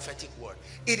that prophetic word.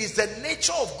 It is the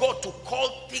nature of God to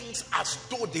call things as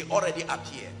though they already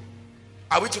appear.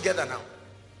 Are we together now?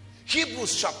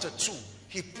 Hebrews chapter 2,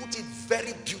 he put it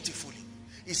very beautifully.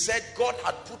 He said God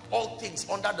had put all things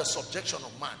under the subjection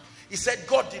of man. He said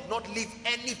God did not leave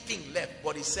anything left,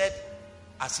 but he said,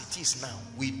 as it is now,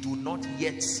 we do not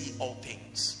yet see all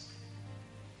things.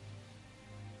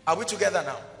 Are we together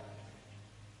now?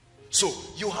 So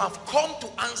you have come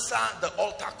to answer the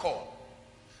altar call.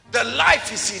 The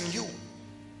life is in you,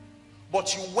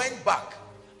 but you went back,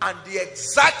 and the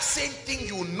exact same thing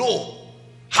you know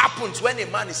happens when a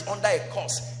man is under a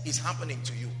curse is happening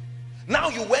to you. Now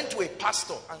you went to a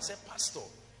pastor and said, pastor,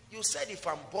 you said if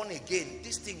I'm born again,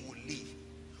 this thing will leave.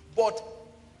 But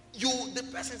the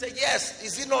person said, yes,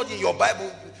 is it not in your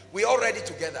Bible? We all read it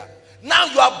together. Now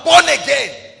you are born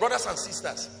again, brothers and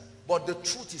sisters. But the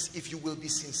truth is, if you will be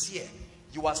sincere,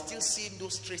 you are still seeing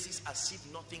those traces as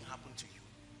if nothing happened to you.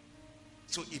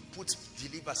 So it puts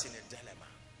believers in a dilemma.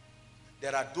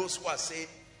 There are those who are saying,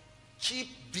 keep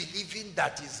believing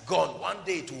that it's gone. One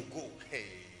day it will go. Hey,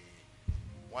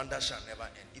 wonder shall never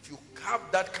end. If you have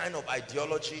that kind of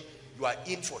ideology, you are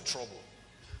in for trouble.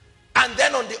 And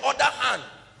then on the other hand,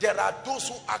 there are those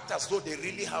who act as though they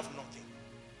really have nothing.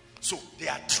 So they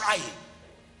are trying.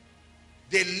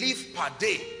 They live per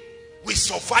day. We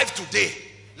survive today.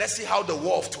 Let's see how the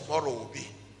war of tomorrow will be.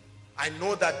 I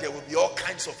know that there will be all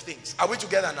kinds of things. Are we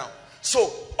together now?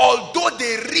 So although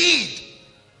they read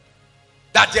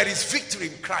that there is victory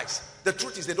in Christ, the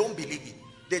truth is they don't believe it.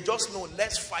 They just know,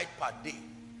 let's fight per day.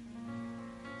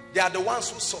 They are the ones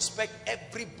who suspect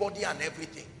everybody and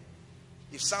everything.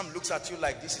 If Sam looks at you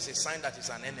like this, is a sign that he's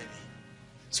an enemy.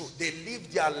 So they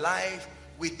live their life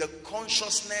with the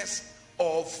consciousness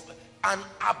of an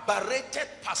aberrated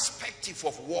perspective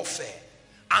of warfare.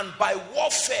 And by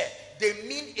warfare, they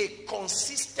mean a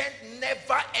consistent,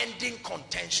 never-ending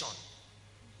contention.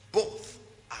 Both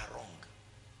are wrong.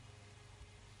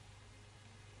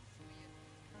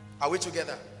 Are we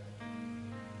together?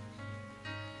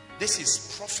 This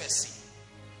is prophecy.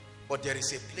 But there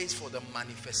is a place for the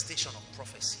manifestation of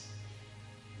prophecy.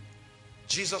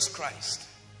 Jesus Christ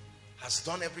has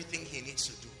done everything he needs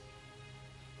to do.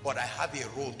 But I have a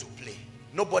role to play.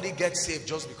 Nobody gets saved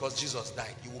just because Jesus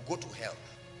died. You will go to hell.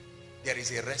 There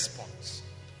is a response.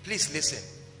 Please listen.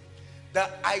 The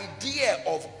idea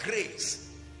of grace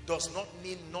does not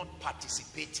mean not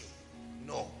participating.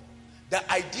 No. The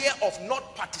idea of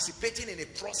not participating in a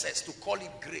process to call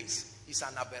it grace is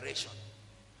an aberration.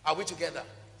 Are we together?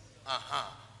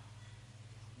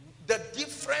 The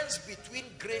difference between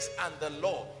grace and the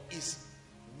law is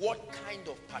what kind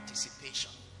of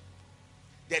participation.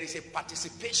 There is a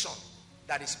participation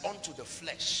that is unto the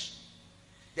flesh.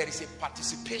 There is a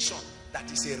participation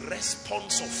that is a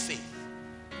response of faith.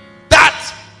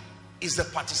 That is the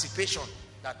participation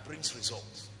that brings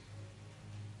results.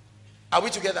 Are we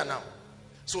together now?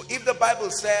 So if the Bible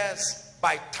says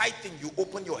by tithing you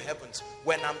open your heavens,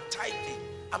 when I'm tithing,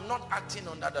 I'm not acting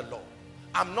under the law.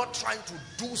 I'm not trying to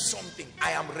do something.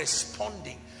 I am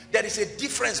responding. There is a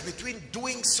difference between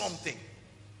doing something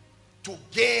to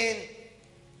gain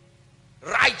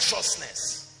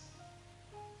righteousness.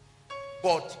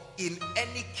 But in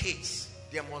any case,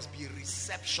 there must be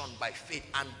reception by faith,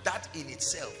 and that in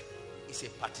itself is a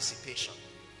participation.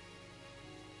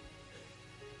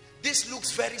 This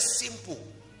looks very simple,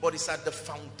 but it's at the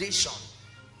foundation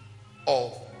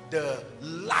of the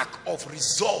lack of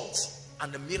results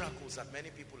and the miracles that many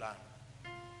people are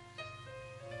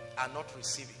not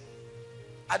receiving.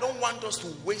 I don't want us to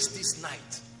waste this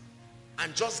night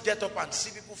and just get up and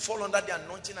see people fall under the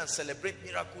anointing and celebrate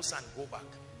miracles and go back.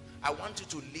 I want you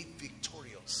to live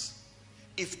victorious.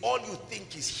 If all you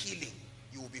think is healing,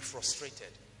 you will be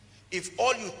frustrated. If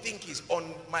all you think is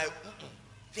on my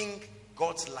think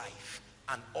God's life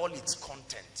and all its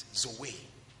content, Zoe,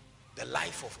 the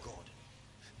life of God,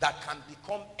 that can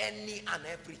become any and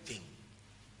everything.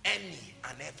 Any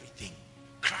and everything.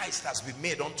 Christ has been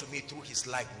made unto me through his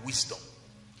life wisdom.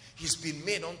 He's been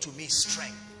made unto me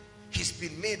strength. He's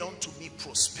been made unto me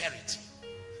prosperity.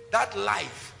 That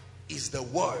life is the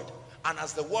word. And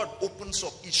as the word opens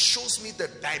up, it shows me the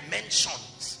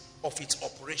dimensions of its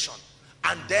operation.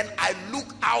 And then I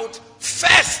look out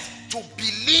first to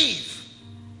believe.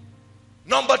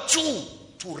 Number two,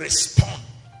 to respond.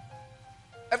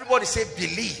 Everybody say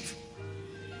believe.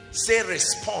 Say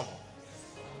respond.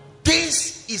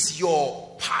 This is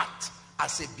your part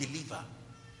as a believer.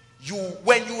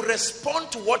 When you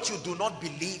respond to what you do not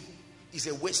believe, is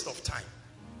a waste of time.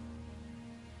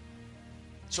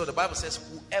 So the Bible says,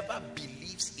 whoever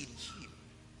believes in him,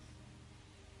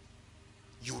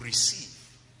 you receive.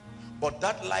 But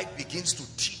that life begins to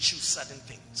teach you certain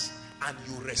things, and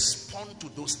you respond to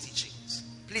those teachings.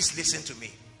 Please listen to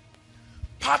me.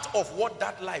 Part of what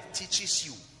that life teaches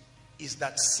you is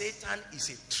that Satan is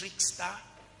a trickster.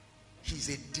 He's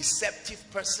a deceptive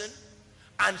person,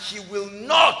 and he will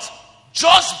not,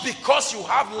 just because you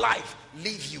have life,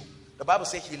 leave you. The Bible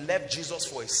says he left Jesus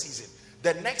for a season.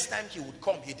 The next time he would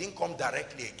come, he didn't come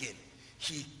directly again.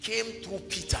 He came through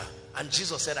Peter, and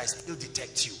Jesus said, I still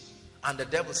detect you. And the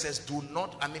devil says,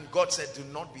 God said, do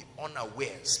not be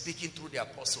unaware, speaking through the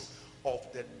apostle,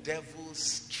 of the devil's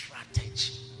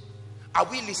strategy. Are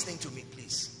we listening to me,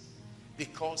 please?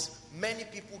 Because many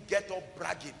people get up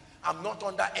bragging, I'm not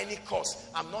under any curse.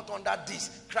 I'm not under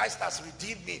this. Christ has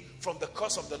redeemed me from the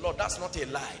curse of the Lord. That's not a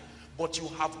lie. But you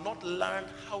have not learned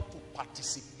how to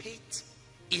participate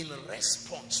in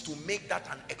response to make that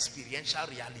an experiential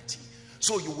reality.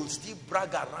 So you will still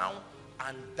brag around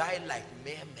and die like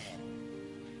mere men.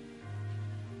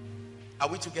 Are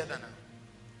we together now?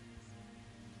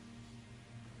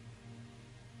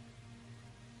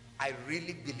 I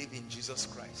really believe in Jesus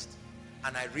Christ,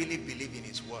 and I really believe in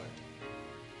his word.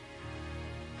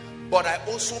 But I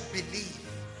also believe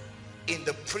in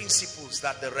the principles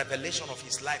that the revelation of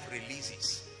his life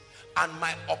releases. And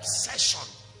my obsession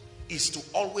is to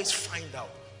always find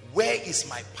out, where is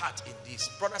my part in this?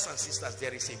 Brothers and sisters,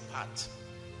 there is a part.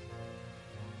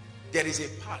 There is a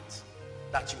part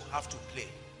that you have to play.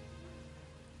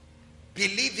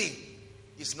 Believing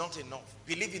is not enough.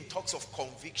 Believing talks of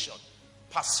conviction,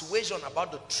 persuasion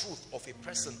about the truth of a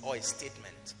person or a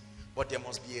statement. But there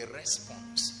must be a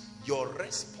response. Your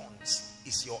response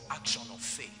is your action of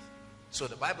faith. So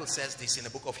the Bible says this in the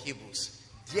book of Hebrews.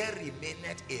 There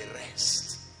remaineth a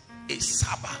rest, a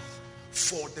Sabbath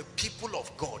for the people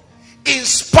of God. In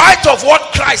spite of what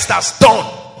Christ has done,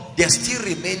 there still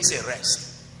remains a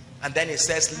rest. And then it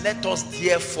says, let us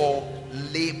therefore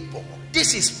labor.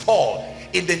 This is Paul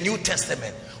in the New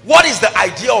Testament. What is the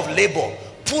idea of labor?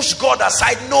 Push God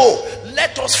aside? No.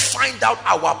 Let us find out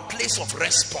our place of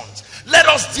response. Let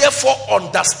us therefore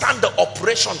understand the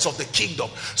operations of the kingdom,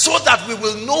 so that we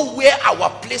will know where our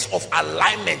place of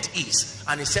alignment is.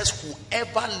 And it says,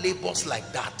 whoever labors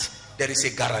like that, there is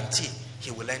a guarantee he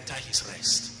will enter his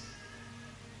rest.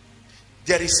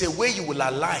 There is a way you will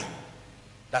align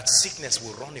that sickness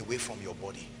will run away from your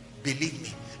body. Believe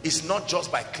me, it's not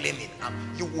just by claiming.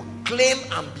 You will claim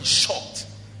and be shocked.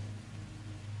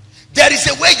 There is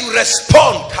a way you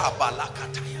respond.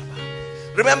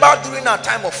 Remember, during our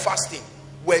time of fasting,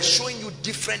 we're showing you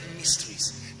different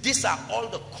mysteries. These are all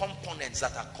the components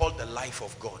that are called the life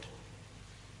of God.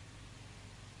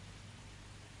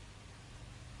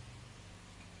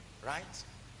 Right?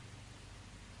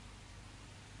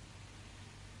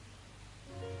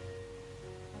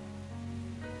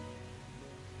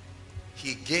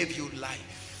 He gave you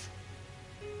life.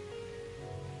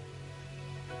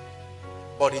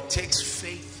 But it takes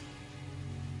faith,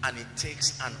 and it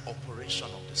takes an operation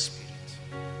of the Spirit.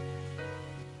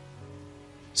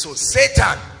 So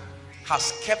Satan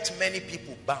has kept many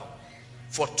people bound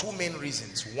for two main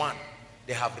reasons. One,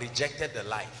 they have rejected the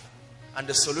life. And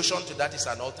the solution to that is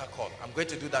an altar call. I'm going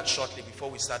to do that shortly before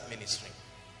we start ministering.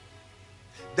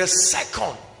 The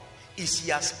second is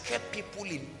he has kept people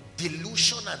in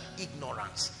delusion and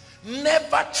ignorance.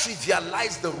 Never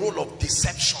trivialize the role of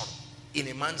deception in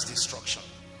a man's destruction.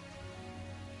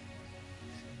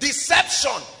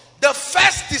 Deception, the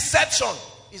first deception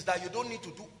is that you don't need to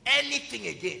do anything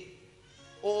again.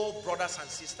 Oh, brothers and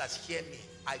sisters, hear me.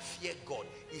 I fear God.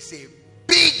 It's a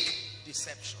big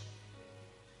deception.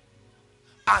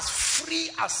 As free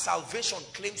as salvation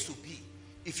claims to be,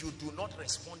 if you do not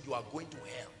respond, you are going to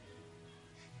hell.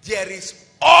 There is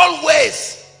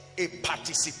always a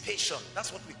participation.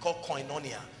 That's what we call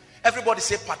koinonia. Everybody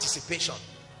say participation.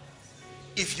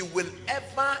 If you will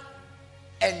ever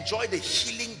enjoy the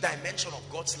healing dimension of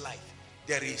God's life,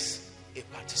 there is a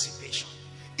participation.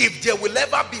 If there will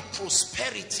ever be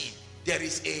prosperity, there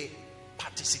is a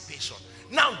participation.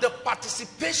 Now, the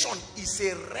participation is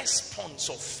a response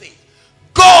of faith.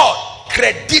 God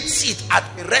credits it as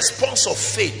a response of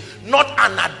faith, not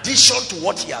an addition to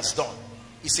what he has done.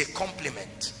 It's a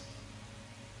compliment.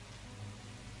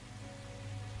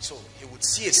 So he would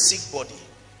see a sick body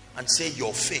and say,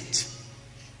 your faith,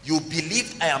 you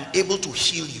believed I am able to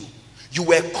heal you. You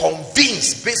were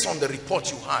convinced based on the report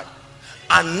you had.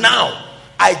 And now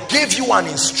I gave you an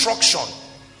instruction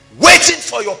waiting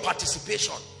for your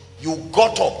participation. You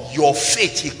got up. Your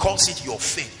faith, he calls it your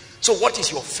faith. So what is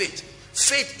your faith?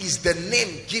 Faith is the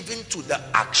name given to the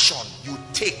action you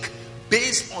take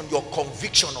based on your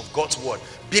conviction of God's word.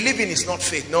 Believing is not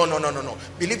faith. No.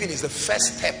 Believing is the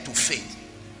first step to faith.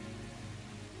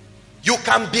 You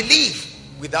can believe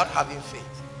without having faith.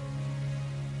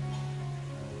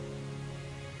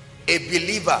 A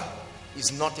believer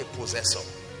is not a possessor.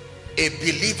 A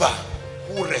believer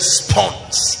who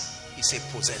responds is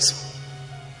a possessor.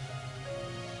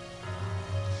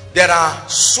 There are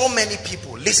so many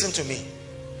people, listen to me,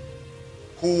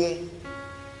 who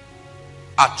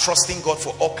are trusting God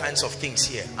for all kinds of things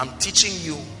here. I'm teaching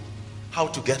you how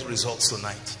to get results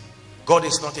tonight. God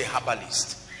is not a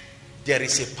herbalist. There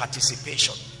is a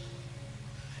participation.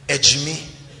 Ejimi,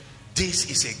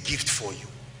 this is a gift for you.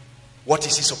 What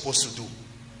is he supposed to do?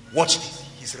 Watch this,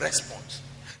 his response.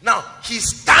 Now,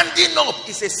 his standing up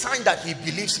is a sign that he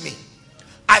believes me.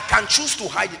 I can choose to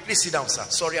hide it. Please sit down, sir.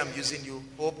 Sorry I'm using you.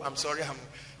 Hope, I'm sorry I'm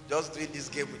just doing this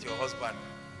game with your husband.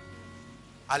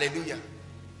 Hallelujah.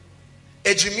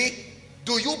 Ejimi,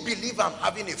 do you believe I'm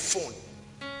having a phone?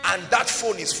 And that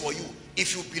phone is for you.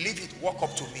 If you believe it, walk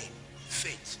up to me.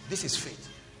 Faith. This is faith.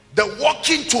 The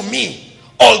walking to me,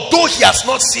 although he has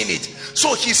not seen it.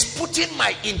 So he's putting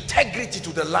my integrity to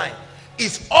the line.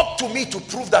 It's up to me to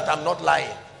prove that I'm not lying.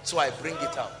 So I bring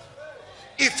it out.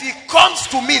 If he comes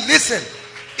to me, listen.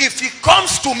 If he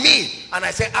comes to me and I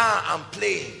say, I'm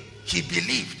playing, he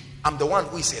believed, I'm the one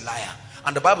who is a liar.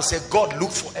 And the Bible says God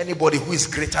looked for anybody who is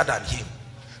greater than him,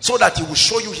 so that he will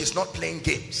show you he's not playing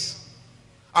games.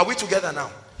 Are we together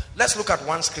now? Let's look at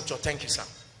one scripture. Thank you, sir.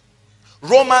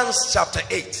 Romans chapter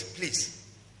 8, please.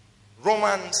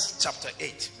 Romans chapter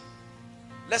 8.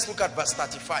 Let's look at verse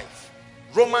 35.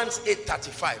 Romans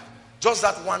 8:35. Just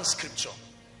that one scripture.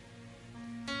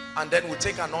 And then we'll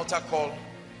take an altar call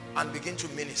and begin to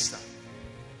minister.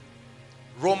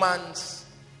 Romans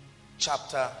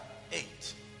chapter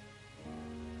 8.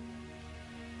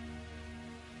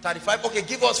 35. Okay,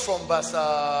 give us from verse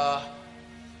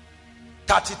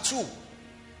 32.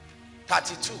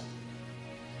 32.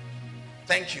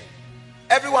 Thank you.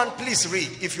 Everyone, please read.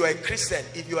 If you are a Christian,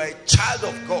 if you are a child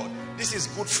of God, this is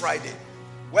Good Friday.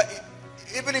 Well,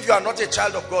 even if you are not a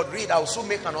child of God, read. I will soon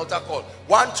make an altar call.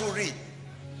 1, 2, read.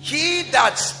 He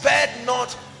that spared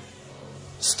not.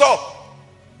 Stop.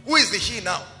 Who is the he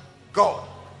now? God.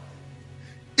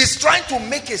 He's trying to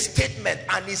make a statement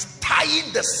and is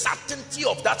tying the certainty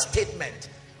of that statement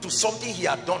to something he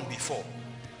had done before.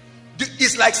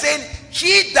 It's like saying,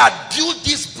 he that built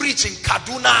this bridge in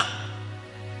Kaduna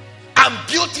and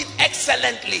built it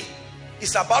excellently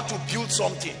is about to build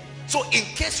something. So in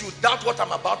case you doubt what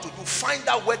I'm about to do, find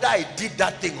out whether I did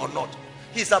that thing or not.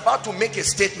 He's about to make a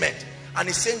statement and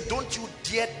he's saying, don't you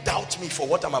dare doubt me for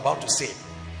what I'm about to say.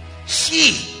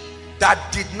 He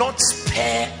that did not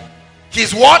spare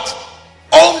his what?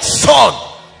 Own son,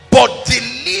 but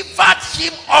delivered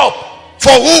him up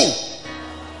for who?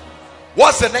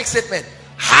 What's the next statement?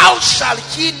 How shall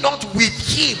he not with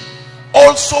him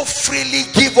also freely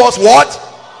give us what?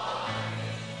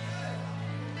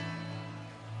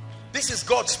 This is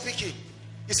God speaking.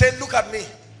 He said, look at me.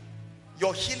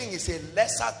 Your healing is a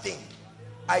lesser thing.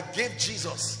 I gave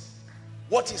Jesus.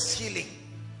 what is healing.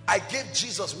 I gave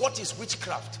Jesus what is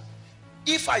witchcraft.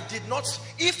 If I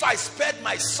spared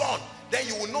my son, then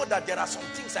you will know that there are some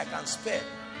things I can spare.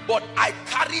 But I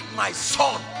carried my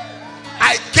son,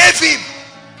 I gave him,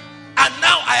 and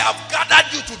now I have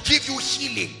gathered you to give you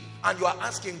healing. And you are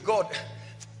asking God,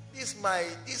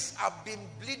 I've been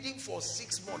bleeding for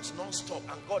 6 months non-stop.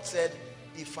 And God said,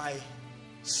 if I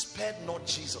spared not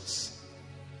Jesus,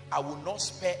 I will not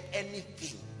spare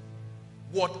anything.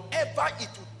 Whatever it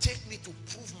would take me to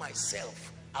prove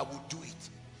myself, I will do it.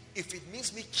 If it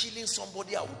means me killing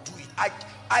somebody, I will do it.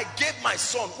 I gave my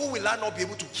son. Who will I not be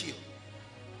able to kill?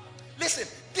 Listen,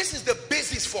 this is the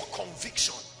basis for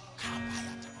conviction.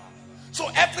 So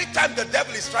every time the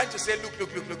devil is trying to say, look,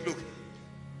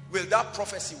 will that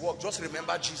prophecy work? Just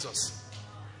remember Jesus.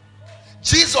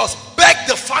 Jesus begged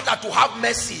the Father to have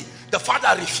mercy. The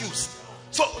Father refused.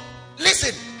 So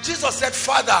listen, Jesus said,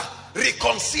 Father,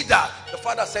 reconsider. The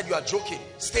Father said, you are joking.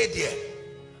 Stay there.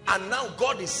 And now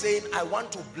God is saying, I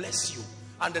want to bless you.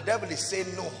 And the devil is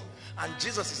saying no. And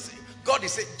Jesus is saying, God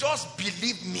is saying, just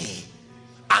believe me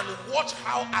and watch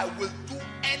how I will do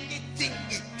anything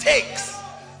it takes.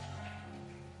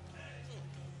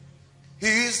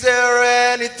 Is there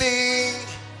anything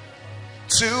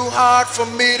too hard for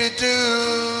me to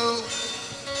do?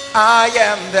 I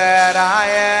am that I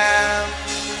am.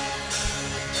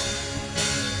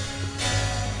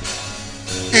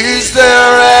 Is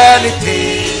there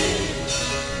anything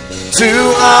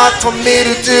too hard for me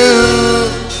to do?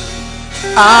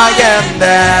 I am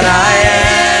that I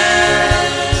am.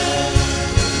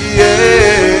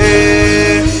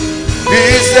 Yeah.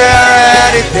 Is there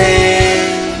anything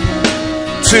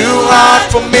too hard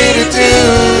for me to do?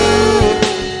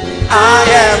 I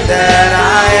am that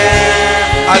I am.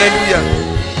 Hallelujah.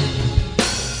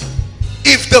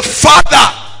 If the Father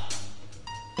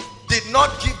did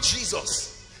not give Jesus,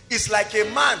 it's like a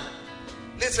man,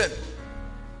 listen,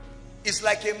 it's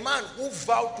like a man who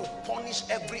vowed to punish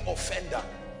every offender,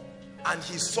 and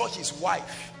he saw his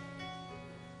wife,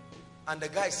 and the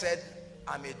guy said,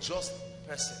 I'm a just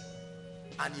person,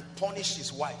 and he punished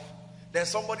his wife. Then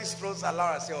somebody throws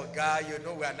alarm and say, oh God, you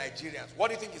know we are Nigerians. What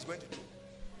do you think he's going to do?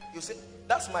 You say,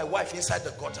 that's my wife inside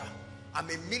the gutter. I'm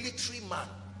a military man.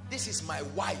 This is my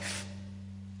wife.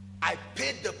 I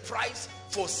paid the price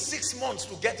for 6 months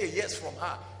to get a yes from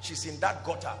her. She's in that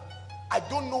gutter. I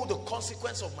don't know the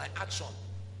consequence of my action.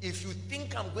 If you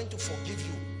think I'm going to forgive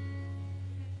you,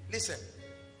 listen,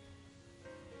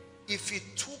 if it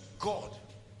took God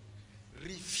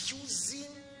refusing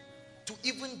to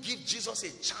even give Jesus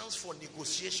a chance for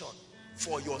negotiation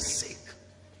for your sake,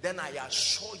 then I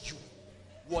assure you,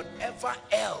 whatever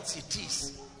else it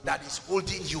is that is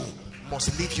holding you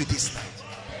must leave you this night.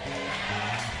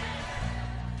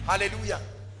 Hallelujah.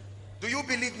 Do you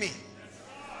believe me?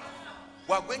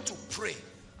 We are going to pray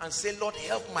and say, Lord,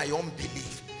 help my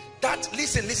unbelief. That,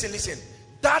 listen,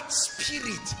 that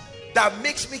spirit that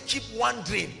makes me keep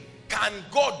wondering, can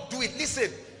God do it?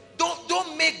 Listen,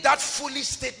 don't make that foolish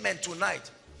statement tonight.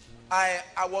 I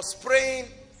was praying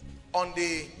on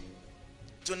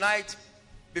tonight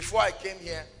before I came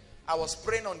here. I was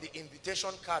praying on the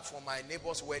invitation card for my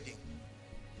neighbor's wedding.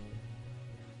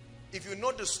 If you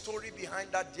know the story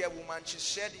behind that dear woman, she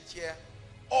shared it here,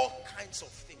 all kinds of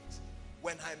things.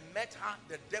 When I met her,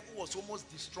 the devil was almost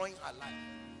destroying her life.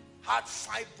 Had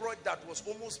fibroid that was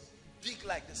almost big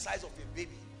like the size of a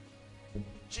baby.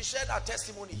 She shared her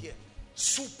testimony here.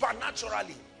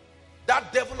 Supernaturally,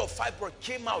 that devil of fibroid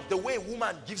came out the way a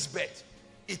woman gives birth.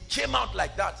 It came out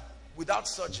like that without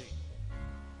surgery.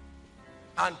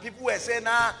 And people were saying,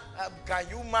 can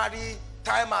you marry?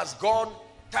 Time has gone.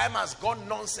 Time has gone.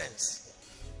 Nonsense.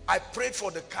 I prayed for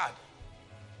the card.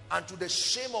 And to the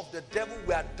shame of the devil,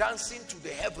 we are dancing to the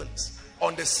heavens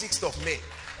on the 6th of May.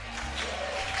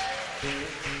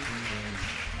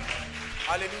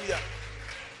 Hallelujah.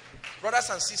 Brothers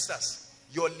and sisters,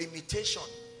 your limitation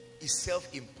is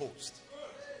self-imposed.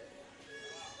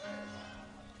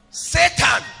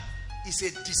 Satan is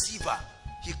a deceiver.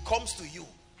 He comes to you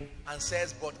and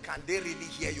says, but can they really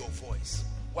hear your voice?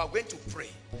 We are going to pray.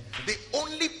 The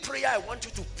only prayer I want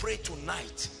you to pray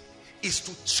tonight is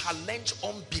to challenge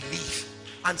unbelief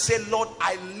and say, Lord,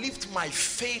 I lift my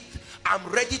faith. I'm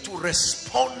ready to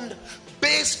respond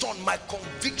based on my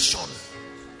conviction.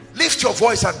 Lift your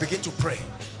voice and begin to pray.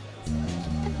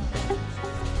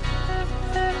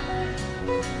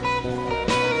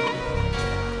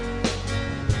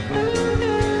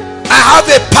 I have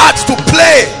a part to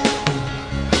play.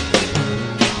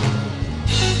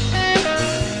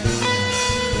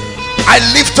 I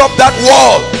lift up that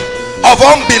wall of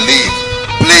unbelief.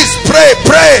 Please pray,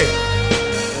 pray.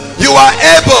 You are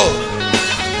able.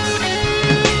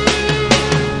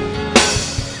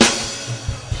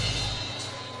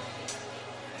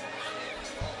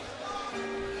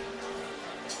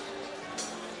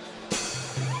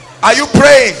 Are you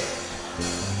praying?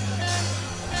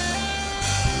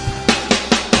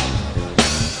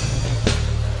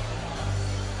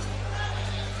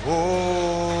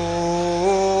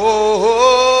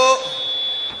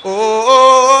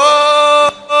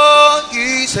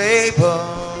 He's able.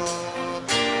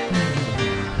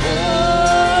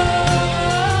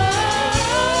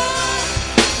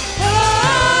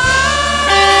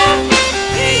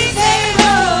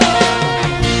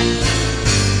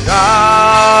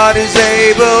 God is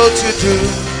able to do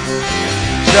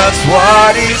just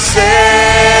what he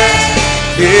said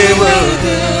he will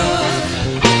do.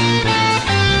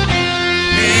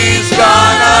 He's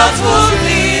gonna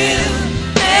fulfill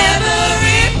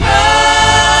every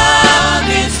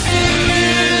promise to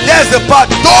you. There's the part.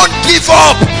 Don't give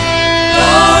up.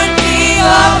 Don't give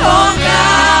up on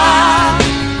God,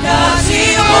 'cause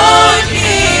he won't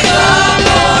give up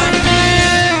on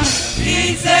you.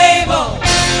 He's able.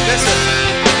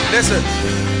 Listen.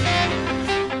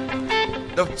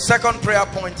 The second prayer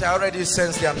point, I already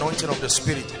sense the anointing of the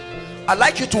Spirit. I'd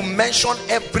like you to mention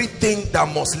everything that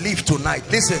must leave tonight.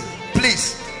 Listen,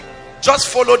 please, just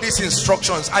follow these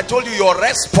instructions. I told you your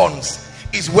response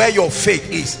is where your faith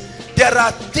is. There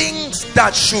are things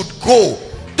that should go.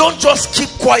 Don't just keep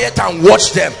quiet and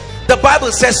watch them. The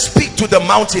Bible says speak to the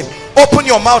mountain. Open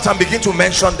your mouth and begin to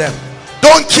mention them.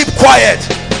 Don't keep quiet.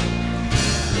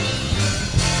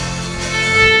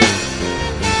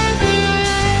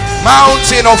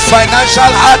 Mountain of financial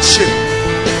hardship,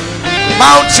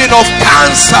 mountain of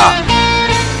cancer,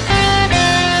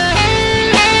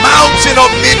 mountain of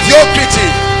mediocrity,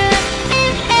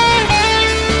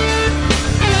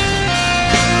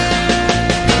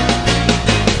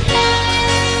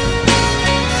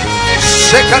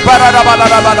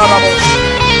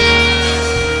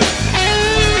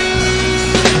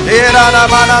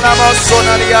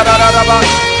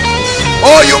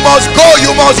 oh, you must go,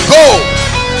 you must go.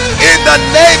 In the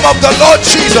name of the Lord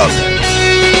Jesus.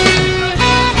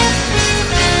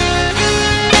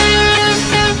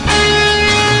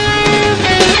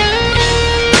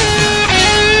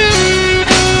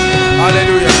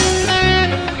 Hallelujah.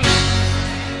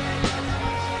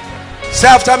 Say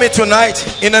after me tonight,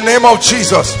 in the name of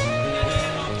Jesus.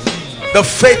 The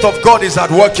faith of God is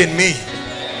at work in me.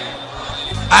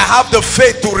 I have the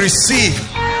faith to receive.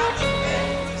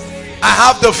 I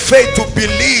have the faith to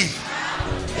believe.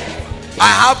 I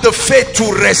have the faith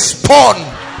to respond.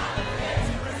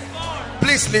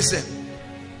 Please listen.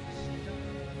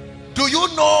 Do you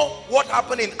know what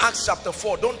happened in Acts chapter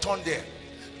 4? Don't turn there.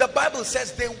 The Bible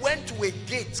says they went to a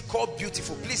gate called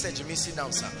Beautiful. Please, Jimmy, sit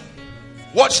down, sir.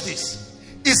 Watch this.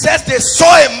 It says they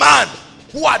saw a man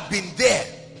who had been there,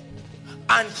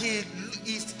 and he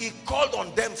called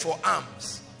on them for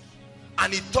alms,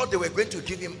 and he thought they were going to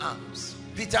give him alms.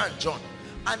 Peter and John.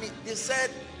 And they said,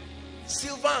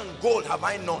 silver and gold have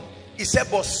I none. He said,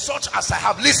 but such as I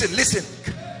have. Listen.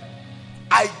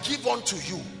 I give unto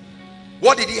you.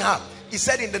 What did he have? He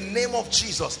said, in the name of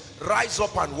Jesus, rise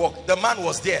up and walk. The man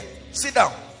was there. Sit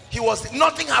down.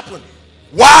 Nothing happened.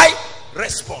 Why?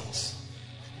 Response.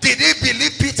 Did he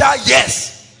believe Peter?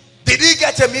 Yes. Did he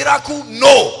get a miracle?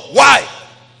 No. Why?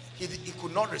 He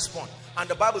could not respond. And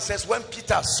the Bible says when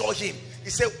Peter saw him, he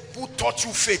said, who taught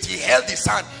you faith? He held his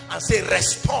hand and said,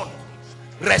 respond.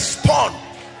 Respond.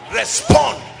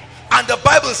 Respond. And the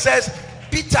Bible says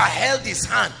Peter held his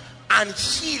hand and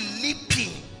he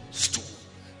leaping stood.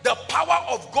 The power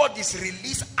of God is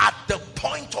released at the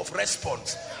point of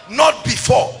response, not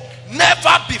before.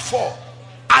 Never before.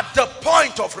 At the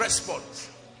point of response.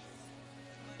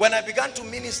 When I began to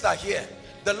minister here,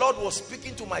 the Lord was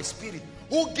speaking to my spirit,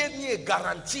 who gave me a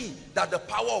guarantee that the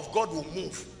power of God will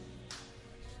move.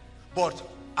 But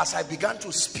as I began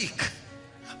to speak,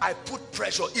 I put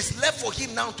pressure. It's left for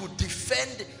him now to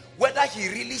defend whether he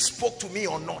really spoke to me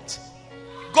or not.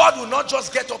 God will not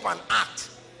just get up and act.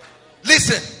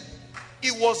 Listen,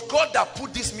 it was God that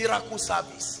put this miracle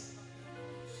service.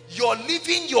 Your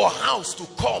leaving your house to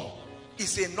come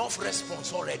is enough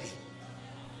response already.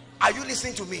 Are you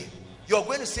listening to me? You're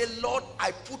going to say, Lord,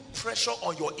 I put pressure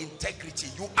on your integrity.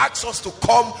 You asked us to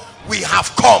come, we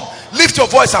have come. Lift your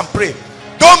voice and pray.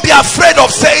 Don't be afraid of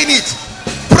saying it.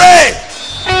 Pray.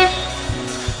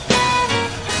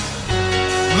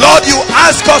 Lord, you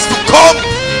ask us to come.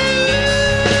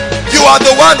 You are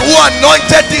the one who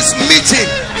anointed this meeting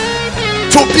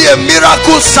to be a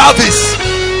miracle service.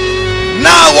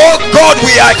 Now, oh God,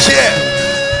 we are here.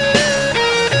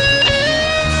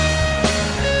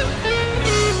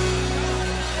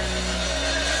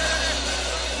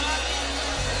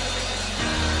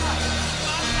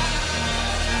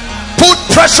 Put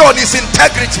pressure on his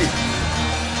integrity.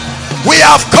 We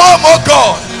have come, oh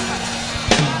God,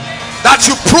 that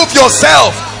you prove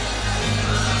yourself.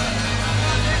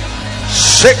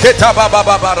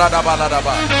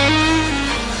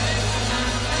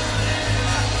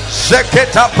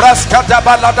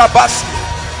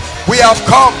 We have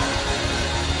come.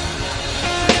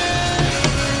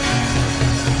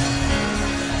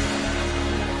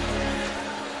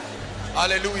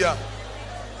 Hallelujah.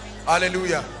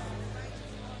 Hallelujah.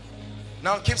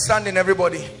 Now keep standing,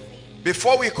 everybody.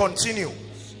 Before we continue,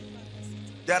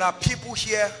 there are people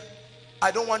here.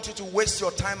 I don't want you to waste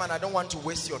your time, and I don't want to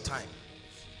waste your time.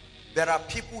 There are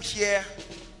people here,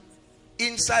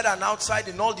 inside and outside,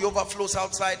 in all the overflows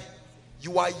outside.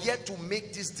 You are yet to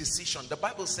make this decision. The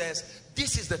Bible says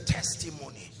this is the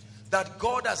testimony that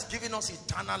God has given us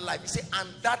eternal life. He said, and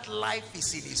that life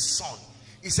is in his Son.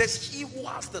 He says, he who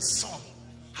has the Son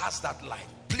has that life.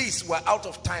 Please, we're out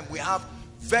of time. We have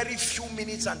very few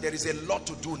minutes, and there is a lot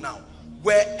to do now.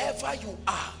 Wherever you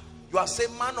are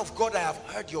saying, man of God, I have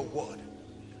heard your word.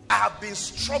 I have been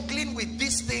struggling with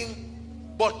this thing,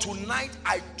 but tonight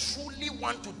I truly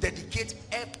want to dedicate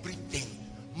everything,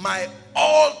 my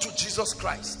all, to Jesus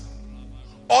Christ.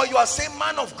 Or you are saying,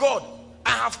 man of God,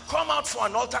 I have come out for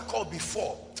an altar call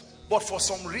before, but for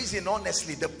some reason,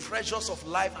 honestly, the pressures of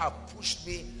life have pushed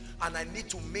me, and I need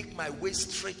to make my way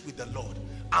straight with the Lord.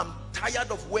 I'm tired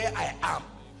of where I am.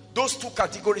 Those two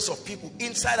categories of people,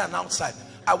 inside and outside,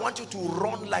 I want you to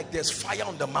run like there's fire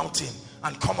on the mountain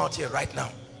and come out here right now.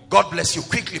 God bless you.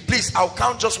 Quickly, please, I'll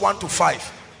count just 1 to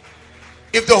 5.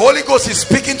 If the Holy Ghost is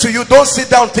speaking to you, don't sit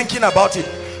down thinking about it.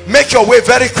 Make your way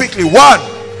very quickly. 1, 2,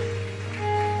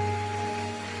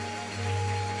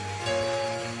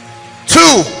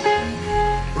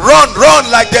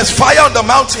 run like there's fire on the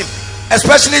mountain.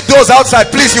 Especially those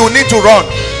outside, please, you will need to run.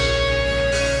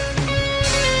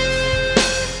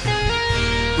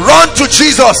 Run to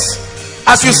Jesus.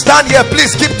 As you stand here,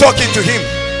 please keep talking to him.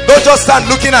 Don't just stand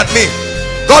looking at me.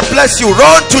 God bless you.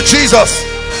 Run to Jesus.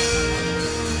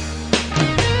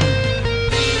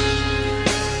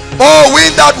 Oh,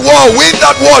 win that war. Win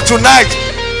that war tonight.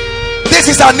 This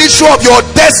is an issue of your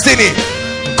destiny.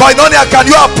 Koinonia, can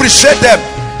you appreciate them?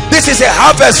 This is a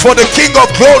harvest for the King of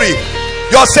Glory.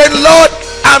 You're saying, Lord,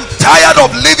 I'm tired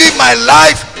of living my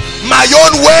life my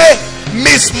own way,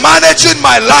 mismanaging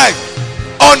my life.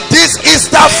 On this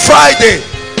Easter Friday,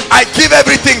 I give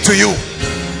everything to you.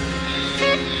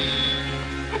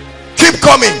 Keep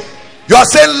coming. You are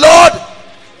saying, Lord,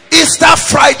 Easter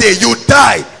Friday you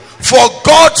died, for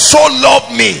God so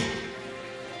loved me,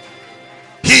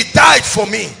 he died for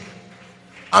me.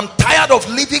 I'm tired of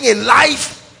living a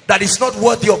life that is not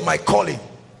worthy of my calling.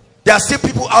 There are still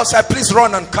people outside. Please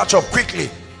run and catch up quickly.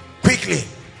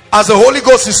 As the Holy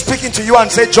Ghost is speaking to you,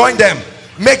 and say, join them.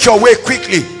 Make your way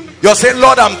quickly. You're saying,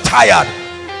 Lord, I'm tired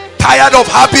of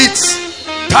habits,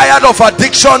 tired of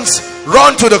addictions.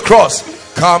 Run to the cross.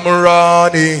 Come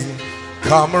running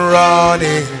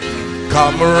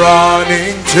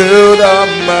to the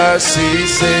mercy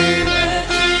seat.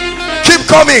 Keep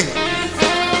coming.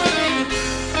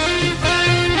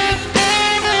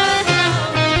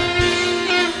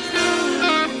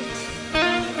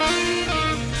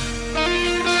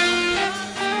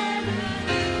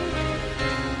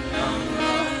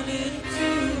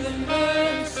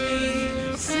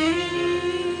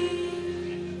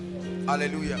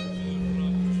 Hallelujah.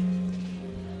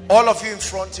 All of you in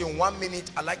front, in 1 minute,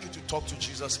 I'd like you to talk to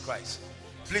Jesus Christ.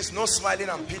 Please, no smiling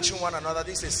and pinching one another.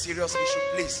 This is a serious issue.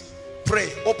 Please pray.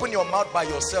 Open your mouth by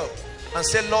yourself and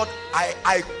say, Lord,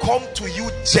 I come to you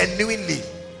genuinely.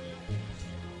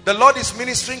 The Lord is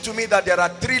ministering to me that there are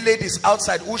 3 ladies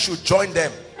outside who should join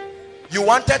them. You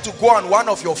wanted to go and one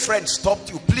of your friends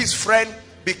stopped you. Please, friend,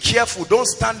 be careful. Don't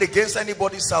stand against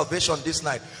anybody's salvation this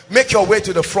night. Make your way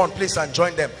to the front, please, and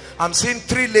join them. I'm seeing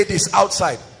 3 ladies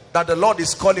outside that the Lord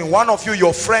is calling. One of you,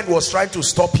 your friend, was trying to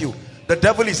stop you. The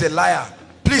devil is a liar.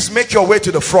 Please make your way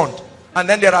to the front. And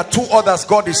then there are 2 others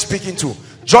God is speaking to.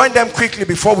 Join them quickly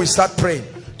before we start praying.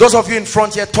 Those of you in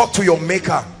front here, talk to your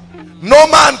maker. No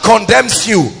man condemns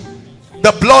you.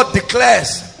 The blood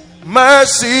declares.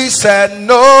 Mercy said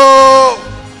no.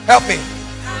 Help me.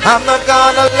 I'm not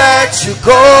gonna let you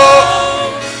go.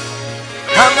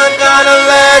 I'm not gonna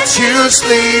let you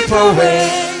sleep away.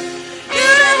 You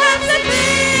don't have to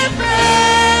be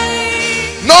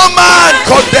afraid. No man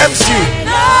condemns you.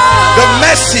 The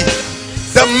mercy.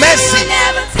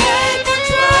 Never take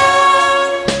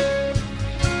control.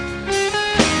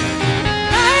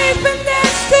 I've been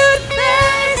stood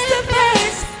face to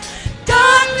face.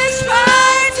 Darkness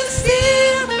tries to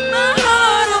steal my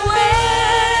heart away.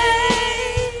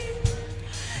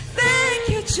 Thank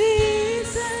you,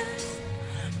 Jesus.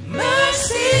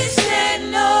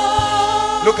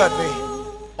 at me.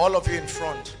 All of you in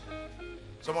front.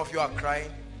 Some of you are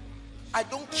crying. I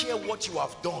don't care what you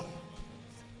have done.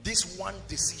 This one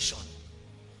decision.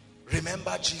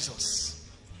 Remember Jesus.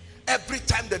 Every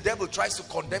time the devil tries to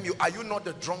condemn you, are you not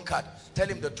the drunkard? Tell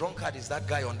him the drunkard is that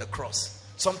guy on the cross.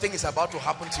 Something is about to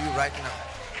happen to you right now.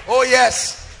 Oh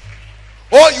yes.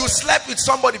 Oh, you slept with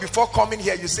somebody before coming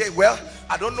here. You say, well,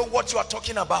 I don't know what you are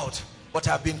talking about, but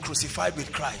I've been crucified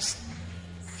with Christ.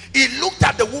 He looked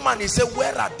at the woman. He said,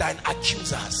 where are thine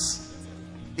accusers?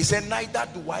 He said, neither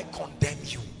do I condemn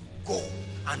you. Go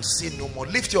and sin no more.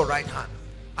 Lift your right hand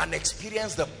and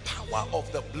experience the power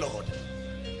of the blood,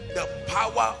 the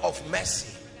power of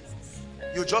mercy.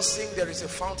 You just sing, there is a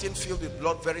fountain filled with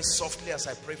blood, very softly as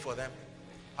I pray for them.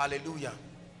 Hallelujah.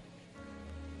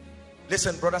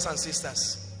 Listen, brothers and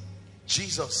sisters,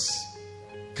 Jesus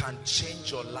can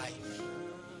change your life.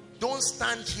 Don't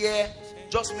stand here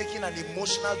just making an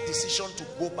emotional decision to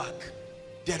go back.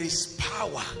 There is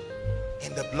power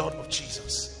in the blood of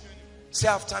Jesus. Say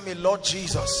after me, Lord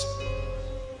Jesus,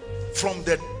 from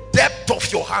the depth of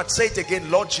your heart, say it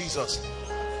again, Lord Jesus,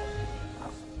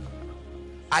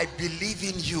 I believe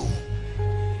in you,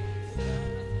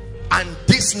 and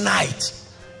this night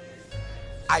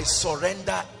I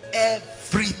surrender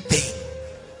everything.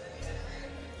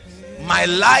 My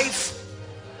life,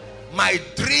 my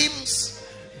dreams,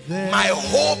 my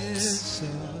hopes,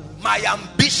 my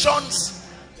ambitions,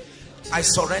 I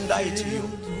surrender it to you.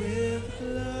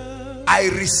 I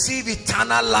receive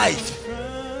eternal life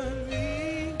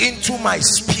into my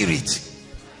spirit.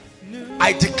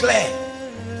 I declare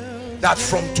that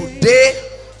from today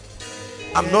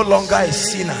I'm no longer a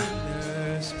sinner.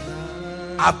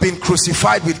 I've been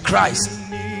crucified with Christ,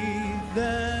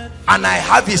 and I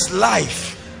have his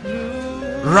life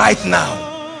right now.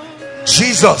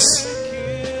 Jesus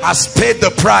has paid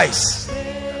the price.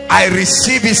 I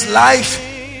receive his life,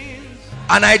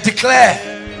 and I declare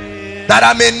that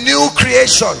I'm a new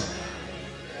creation.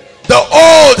 The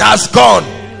old has gone.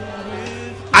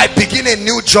 I begin a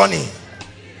new journey.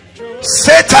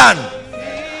 Satan,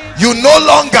 you no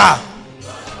longer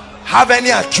have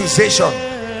any accusation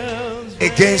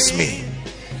against me.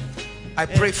 I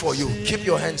pray for you. Keep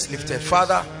your hands lifted.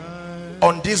 Father,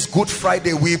 on this Good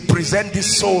Friday, we present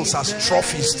these souls as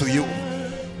trophies to you.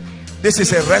 This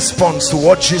is a response to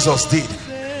what Jesus did.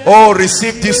 Oh,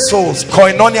 receive these souls.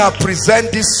 Koinonia,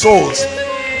 present these souls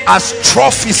as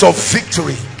trophies of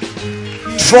victory.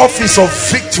 Trophies of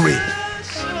victory.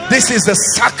 This is the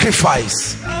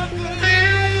sacrifice,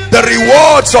 the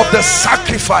rewards of the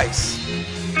sacrifice.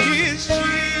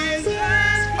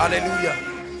 Hallelujah.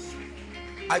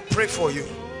 I pray for you.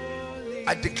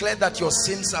 I declare that your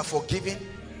sins are forgiven,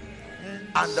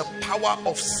 and the power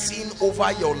of sin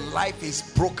over your life is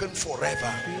broken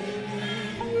forever.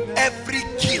 Every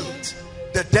guilt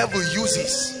the devil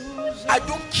uses, I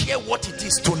don't care what it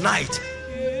is tonight,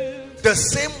 the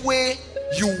same way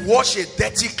you wash a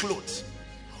dirty cloth,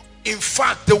 in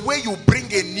fact the way you bring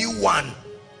a new one,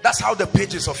 that's how the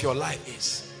pages of your life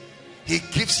is. He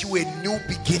gives you a new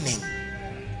beginning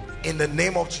in the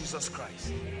name of Jesus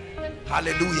Christ.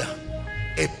 Hallelujah.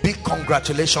 A big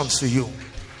congratulations to you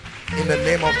in the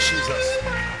name of Jesus.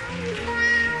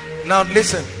 Now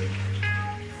listen,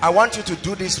 I want you to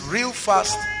do this real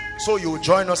fast so you will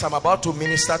join us. I'm about to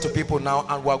minister to people now,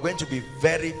 and we're going to be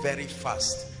very, very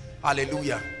fast.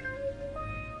 Hallelujah.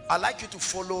 I'd like you to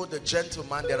follow the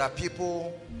gentleman. There are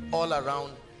people all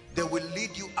around. They will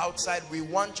lead you outside. We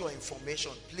want your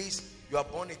information. Please, you are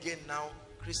born again now.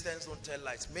 Christians don't tell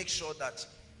lies. Make sure that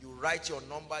you write your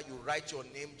number, you write your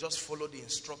name. Just follow the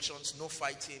instructions. No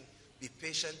fighting. Be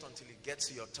patient until it gets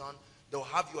to your turn. They'll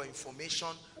have your information,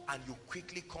 and you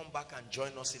quickly come back and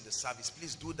join us in the service.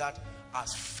 Please do that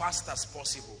as fast as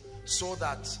possible so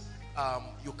that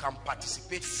you can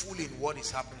participate fully in what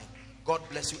is happening. God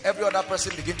bless you. Every other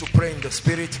person, begin to pray in the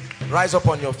spirit. Rise up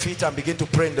on your feet and begin to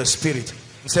pray in the spirit.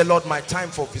 And say, Lord, my time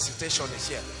for visitation is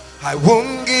here. I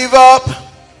won't give up.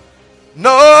 No,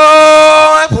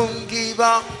 I won't give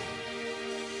up.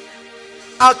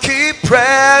 I'll keep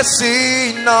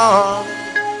pressing on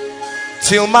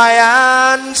till my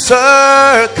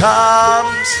answer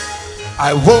comes.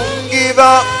 I won't give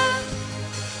up.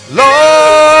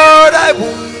 Lord, I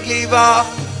won't give up.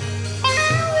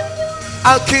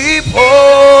 I'll keep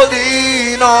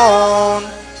holding on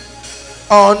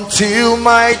until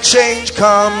my change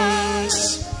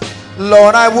comes.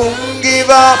 Lord, I won't give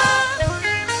up.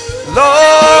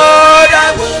 Lord,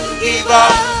 I won't give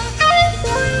up.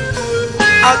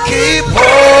 I'll keep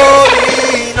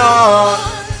holding on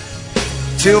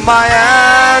till my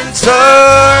answer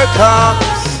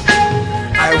comes.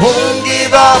 I won't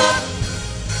give up.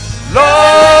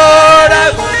 Lord,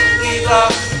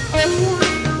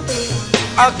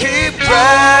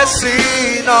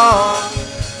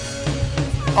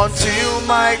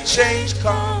 life change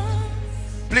come.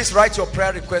 Please write your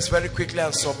prayer requests very quickly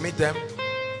and submit them.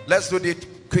 Let's do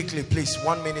it quickly, please.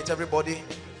 1 minute, everybody.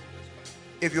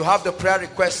 If you have the prayer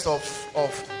request of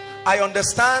I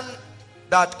understand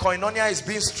that Koinonia is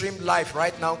being streamed live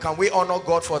right now. Can we honor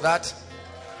God for that?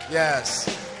 Yes.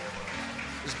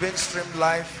 It's being streamed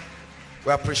live.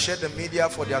 We appreciate the media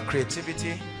for their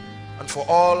creativity. And for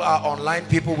all our online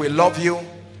people, we love you.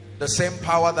 The same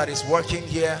power that is working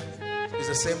here is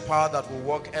the same power that will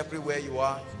work everywhere you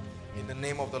are, in the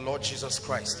name of the Lord Jesus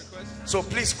Christ. So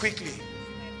please quickly,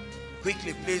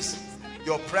 please,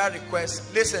 your prayer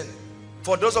requests. Listen,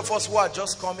 for those of us who are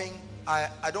just coming,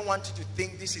 I don't want you to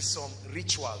think this is some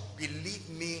ritual. Believe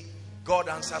me, God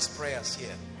answers prayers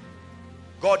here.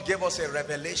 God gave us a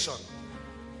revelation.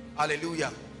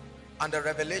 Hallelujah. And the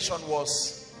revelation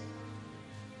was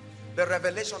the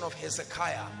revelation of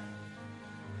Hezekiah.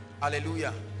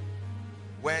 Hallelujah.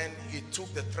 When he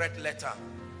took the threat letter,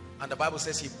 and the Bible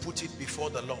says he put it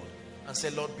before the Lord and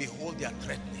said, Lord, behold their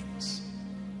threatenings.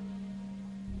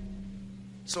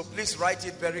 So please write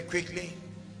it very quickly.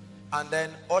 And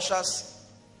then ushers,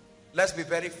 let's be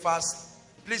very fast.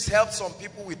 Please help some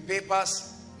people with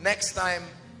papers. Next time,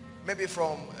 maybe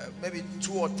from maybe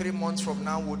 2 or 3 months from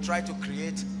now, we'll try to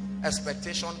create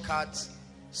expectation cards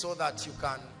so that you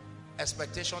can,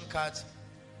 expectation cards.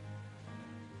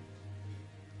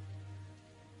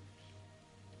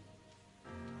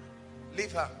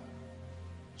 Leave her.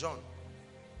 John,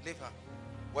 leave her.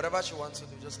 Whatever she wants to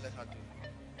do, just let her do.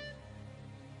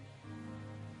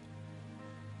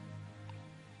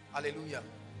 Hallelujah.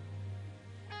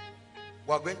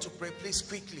 We are going to pray. Please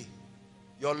quickly.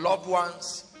 Your loved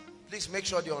ones, please make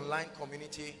sure the online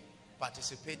community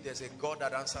participate. There's a God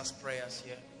that answers prayers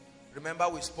here. Remember,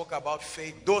 we spoke about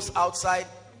faith. Those outside,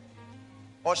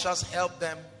 ushers, help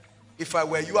them. If I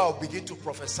were you, I would begin to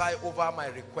prophesy over my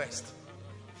request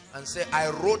and say, I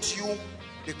wrote you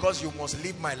because you must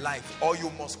live my life, or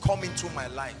you must come into my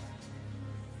life.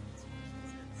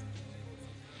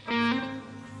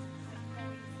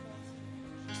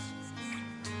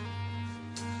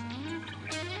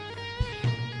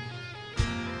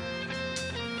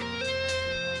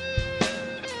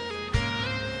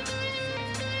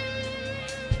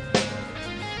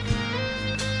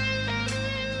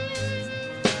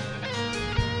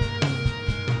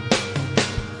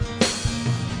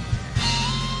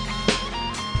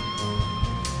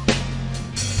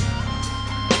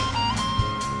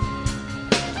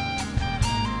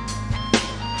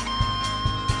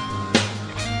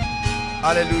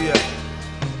 Hallelujah.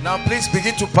 Now please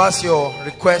begin to pass your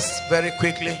requests very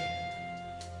quickly.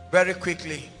 Very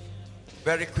quickly.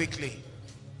 Very quickly.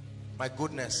 My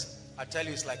goodness. I tell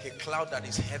you, it's like a cloud that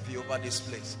is heavy over this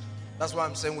place. That's why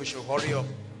I'm saying we should hurry up.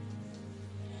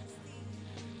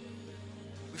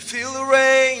 We feel the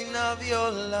rain of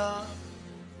your love.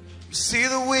 We see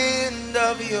the wind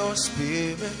of your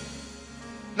spirit.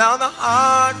 Now the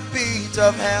heartbeat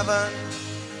of heaven,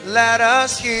 let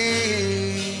us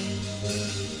hear.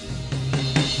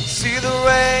 See the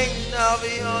rain of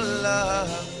your love.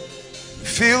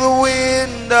 Feel the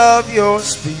wind of your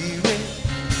spirit.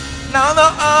 Now the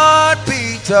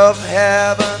heartbeat of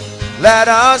heaven, let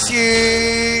us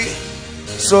hear.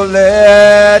 So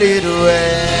let it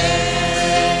rain.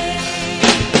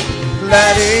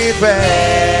 Let it rain.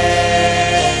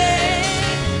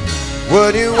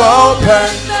 Would you open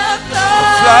the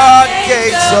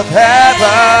floodgates of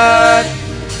heaven?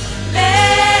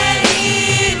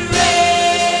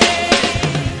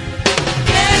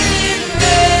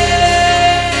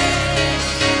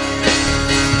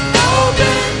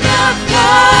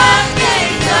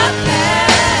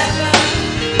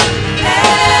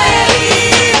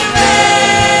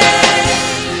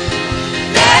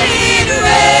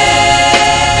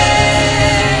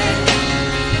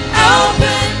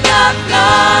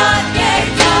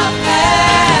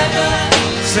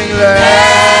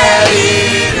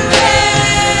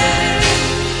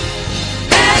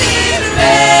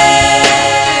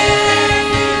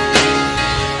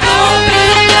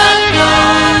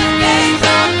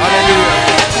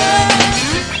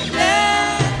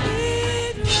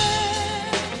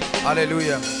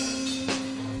 Hallelujah.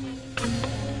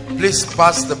 Please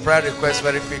pass the prayer request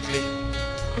very quickly.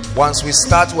 Once we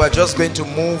start, we're just going to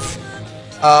move.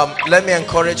 Let me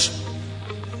encourage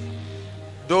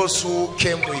those who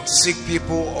came with sick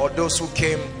people or those who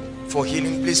came for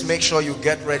healing. Please make sure you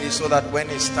get ready so that when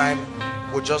it's time,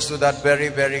 we'll just do that very,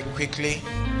 very quickly.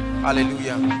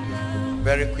 Hallelujah.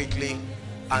 Very quickly.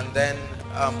 And then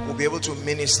we'll be able to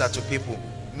minister to people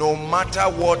no matter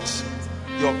what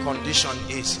your condition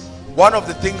is. One of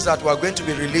the things that we're going to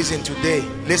be releasing today,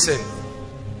 listen,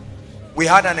 We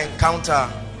had an encounter.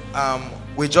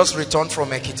 We just returned from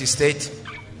Ekiti State.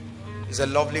 It's a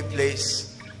lovely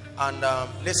place. And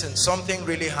listen, something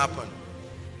really happened.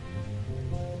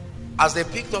 As they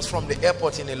picked us from the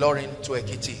airport in Ilorin to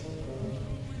Ekiti,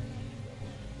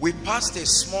 we passed a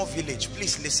small village.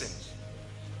 Please listen.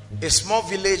 A small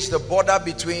village, the border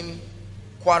between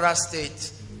Kwara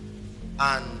State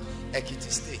and Ekiti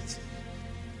State.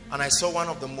 And I saw one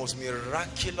of the most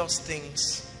miraculous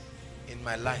things in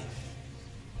my life.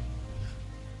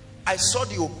 I saw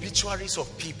the obituaries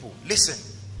of people.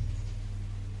 Listen.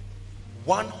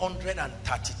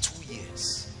 132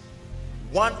 years.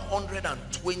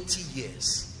 120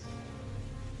 years.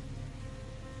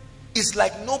 It's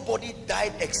like nobody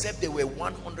died except they were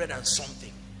 100 and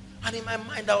something. And in my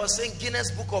mind I was saying,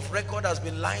 Guinness Book of Record has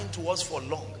been lying to us for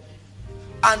long.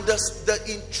 And the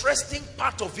interesting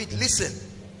part of it, listen,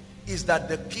 is that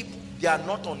the people, they are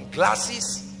not on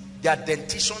glasses. Their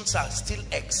dentitions are still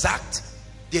exact.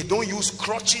 They don't use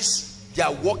crutches. They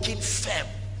are walking firm.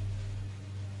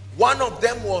 One of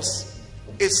them was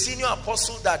a senior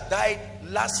apostle that died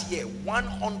last year,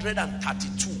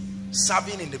 132,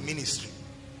 serving in the ministry,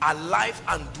 alive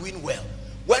and doing well.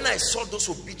 When I saw those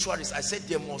obituaries, I said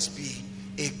there must be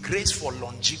a grace for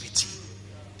longevity.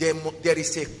 There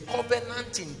is a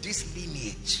covenant in this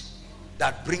lineage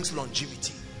that brings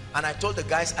longevity. And I told the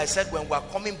guys, I said, when we're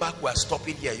coming back, we're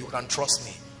stopping here. You can trust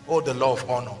me. Oh, the law of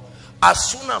honor.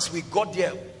 As soon as we got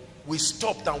there, we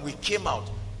stopped and we came out.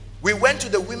 We went to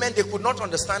the women. They could not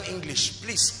understand English.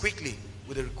 Please, quickly,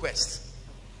 with a request.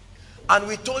 And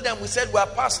we told them, we said, we're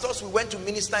pastors. We went to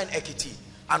minister in Ekiti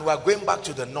and we're going back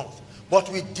to the north. But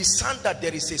we discerned that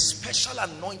there is a special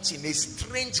anointing, a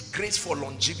strange grace for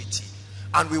longevity.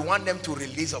 And we want them to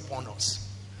release upon us.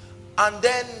 And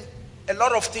then a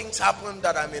lot of things happened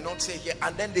that I may not say here.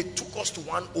 And then they took us to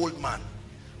one old man.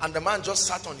 And the man just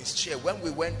sat on his chair. When we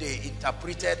went, they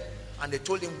interpreted and they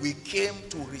told him we came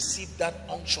to receive that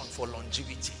unction for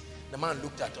longevity. The man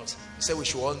looked at us. He said we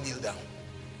should all kneel down.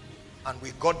 And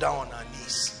we got down on our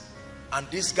knees. And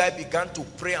this guy began to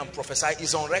pray and prophesy.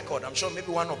 It's on record. I'm sure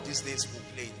maybe one of these days we'll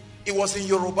play it. It was in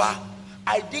Yoruba.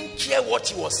 I didn't care what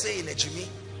he was saying, Ejimi.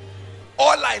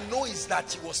 All I know is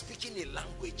that he was speaking a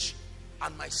language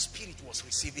and my spirit was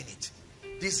receiving it.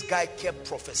 This guy kept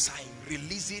prophesying,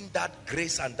 releasing that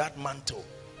grace and that mantle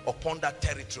upon that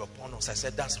territory upon us. I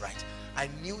said, that's right. I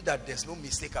knew that there's no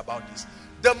mistake about this.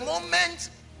 The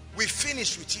moment we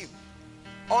finished with him,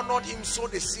 honored him,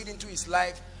 sowed a seed into his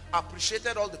life,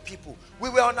 appreciated all the people, we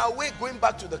were on our way going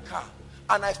back to the car,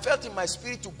 and I felt in my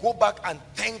spirit to go back and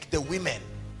thank the women.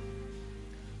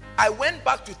 I went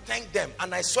back to thank them,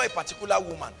 and I saw a particular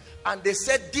woman, and they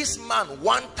said, this man,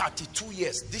 132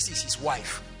 years, this is his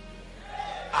wife.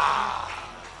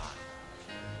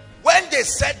 When they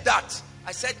said that,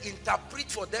 I said,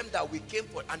 interpret for them that we came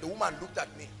for. And the woman looked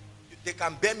at me. They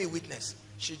can bear me witness.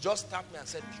 She just tapped me and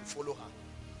said, we should follow her.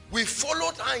 We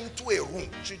followed her into a room.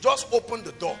 She just opened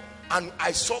the door, and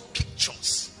I saw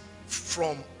pictures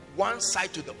from one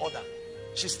side to the other.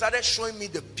 She started showing me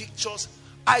the pictures.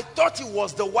 I thought he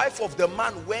was the wife of the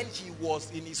man when he was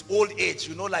in his old age,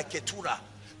 you know, like Ketura.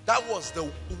 That was the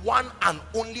one and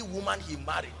only woman he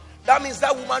married. That means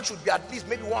that woman should be at least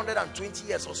maybe 120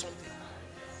 years or something.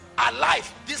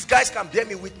 Alive. These guys can bear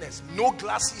me witness. No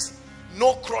glasses,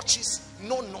 no crutches,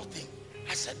 no nothing.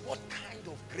 I said, what kind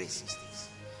of grace is this?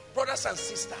 Brothers and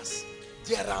sisters,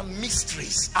 there are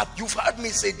mysteries. You've heard me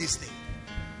say this thing.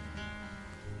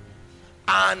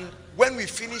 And when we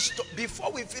finished,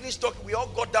 before we finished talking, we all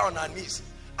got down on our knees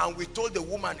and we told the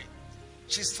woman,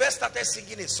 she first started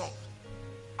singing a song.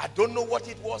 I don't know what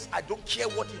it was. I don't care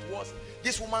what it was.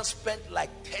 This woman spent like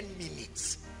 10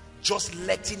 minutes just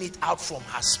letting it out from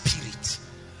her spirit.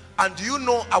 And do you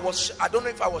know, I don't know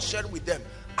if I was sharing with them,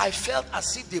 I felt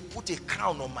as if they put a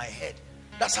crown on my head.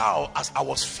 That's how I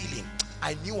was feeling.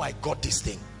 I knew I got this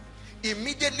thing.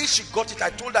 Immediately she got it. I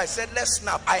told her, I said, let's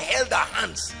snap. I held her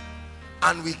hands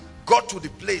and we got to the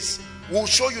place. We'll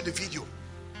show you the video.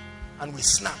 And we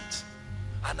snapped.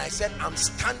 And I said, I'm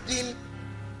standing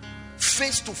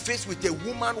face to face with a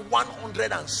woman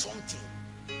 100 and something.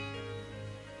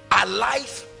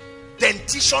 Alive,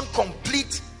 dentition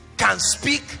complete, can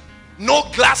speak, no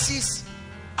glasses.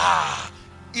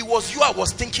 It was you I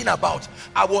was thinking about.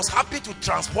 I was happy to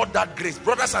transport that grace.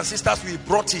 Brothers and sisters, we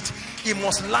brought it. It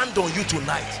must land on you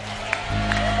tonight.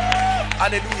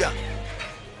 Hallelujah.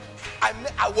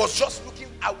 I was just looking,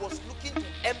 I was looking to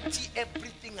empty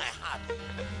everything I had.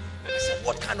 I said,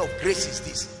 what kind of grace is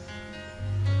this?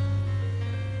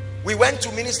 We went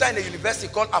to minister in a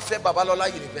university called Afe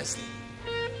Babalola University.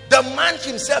 The man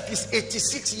himself is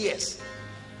 86 years.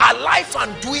 alive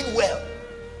and doing well.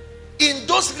 In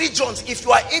those regions, if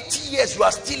you are 80 years, you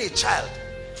are still a child.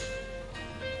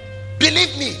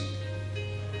 Believe me.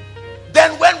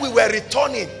 Then when we were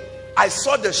returning, I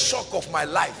saw the shock of my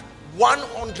life.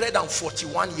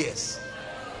 141 years.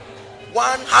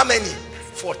 How many?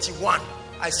 41.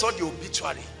 I saw the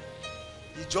obituary.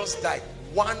 He just died.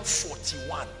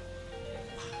 141. I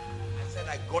said,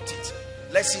 I got it.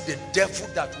 Let's see the devil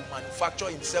that will manufacture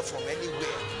himself from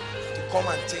anywhere to come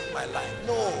and take my life.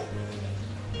 No.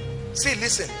 See,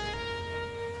 listen.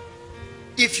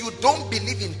 If you don't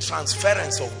believe in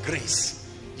transference of grace,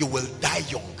 you will die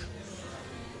young.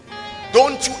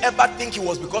 Don't you ever think it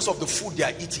was because of the food they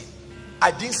are eating.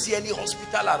 I didn't see any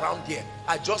hospital around here.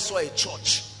 I just saw a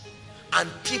church. And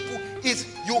people,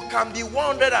 you can be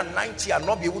 190 and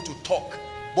not be able to talk,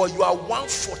 but you are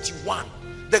 141.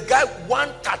 The guy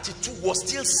 132 was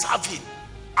still serving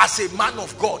as a man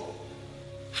of God.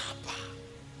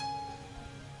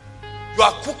 You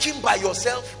are cooking by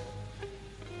yourself,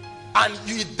 and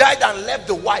you died and left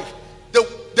the wife.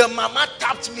 The mama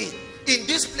tapped me. In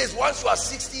this place, once you are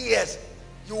 60 years,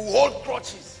 you hold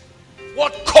crutches.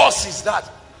 What cause is that?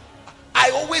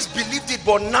 I always believed it,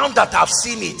 but now that I've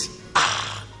seen it,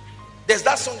 there's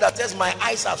that song that says, my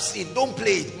eyes have seen. Don't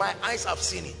play it. My eyes have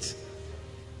seen it.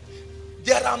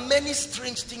 There are many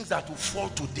strange things that will fall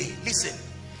today. Listen,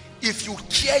 if you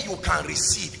care, you can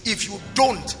receive. If you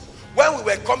don't, when we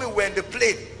were coming, we were in the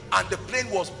plane, and the plane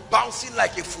was bouncing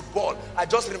like a football. I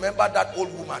just remember that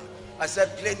old woman. I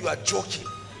said, plane, you are joking.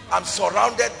 I'm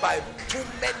surrounded by too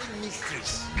many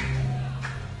mysteries.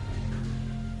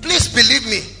 Please believe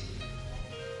me.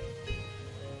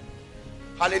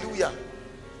 Hallelujah.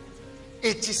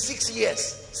 86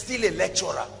 years, still a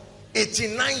lecturer.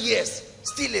 89 years,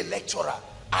 still a lecturer.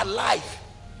 Alive.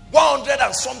 100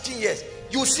 and something years.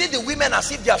 You see the women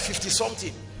as if they are 50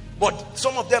 something. But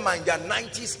some of them are in their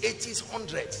 90s, 80s,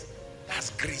 100s.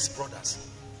 That's grace, brothers.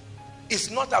 It's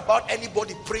not about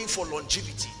anybody praying for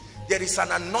longevity. There is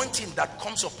an anointing that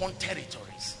comes upon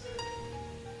territories.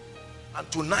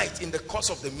 And tonight, in the course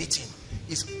of the meeting,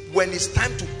 is when it's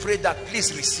time to pray that,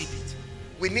 please receive it.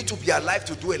 We need to be alive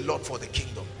to do a lot for the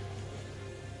kingdom.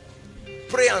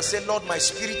 Pray and say, Lord, my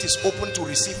spirit is open to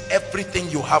receive everything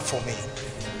you have for me.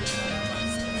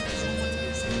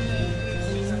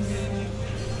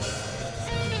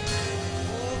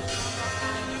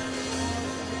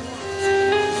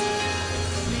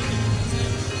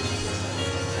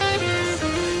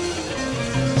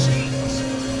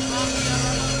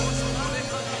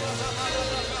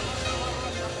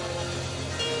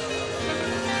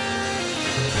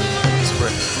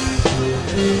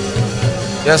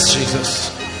 Yes, Jesus.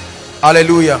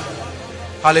 Hallelujah.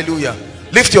 Hallelujah.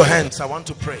 Lift your hands. I want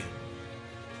to pray.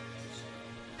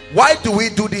 Why do we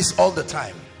do this all the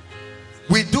time?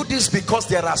 We do this because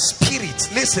there are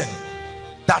spirits, listen,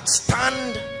 that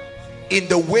stand in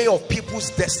the way of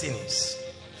people's destinies.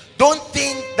 Don't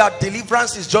think that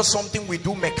deliverance is just something we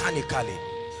do mechanically.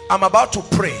 I'm about to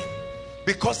pray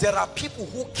because there are people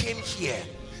who came here.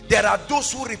 There are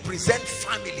those who represent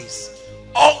families,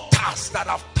 altars that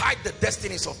have tied the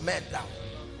destinies of men down.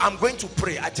 I'm going to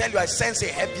pray. I tell you, I sense a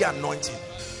heavy anointing.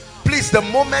 Please, the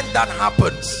moment that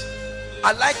happens,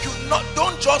 I like you,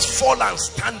 don't just fall and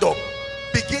stand up.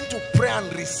 Begin to pray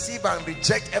and receive and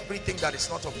reject everything that is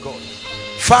not of God.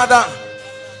 Father,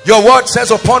 your word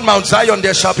says upon Mount Zion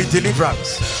there shall be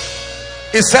deliverance.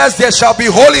 It says there shall be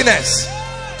holiness.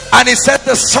 And it said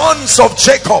the sons of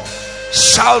Jacob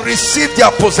shall receive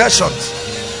their possessions.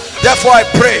 Therefore I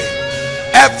pray,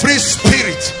 every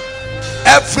spirit,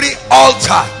 every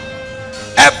altar,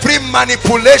 every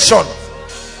manipulation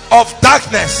of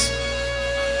darkness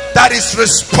that is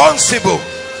responsible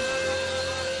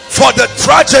for the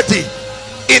tragedy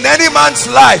in any man's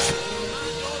life,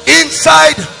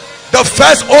 inside the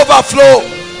first overflow,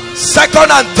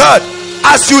 second and third,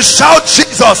 as you shout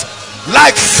Jesus,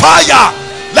 like fire,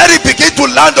 let it begin to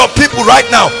land on people right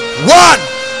now. 1,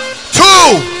 2,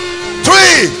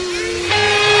 3.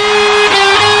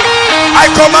 I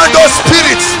command those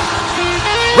spirits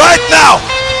right now,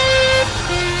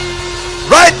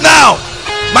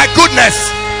 my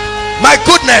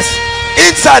goodness,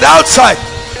 inside, outside,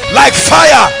 like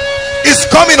fire is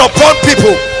coming upon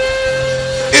people,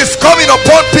 is coming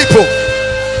upon people,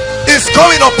 is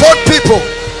coming upon people.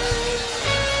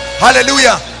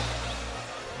 Hallelujah.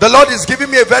 The Lord is giving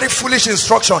me a very foolish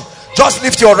instruction. Just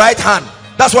lift your right hand.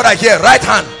 That's what I hear. Right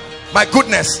hand. My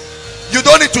goodness, you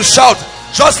don't need to shout.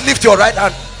 Just lift your right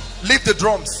hand. Leave the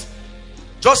drums.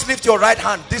 Just lift your right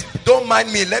hand. Don't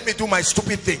mind me. Let me do my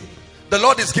stupid thing. The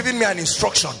Lord is giving me an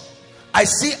instruction. I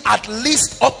see at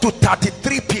least up to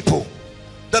 33 people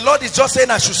The Lord is just saying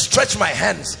I should stretch my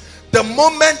hands. The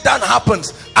moment that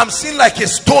happens, I'm seeing like a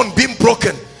stone being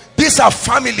broken. These are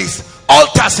families,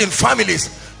 altars in families.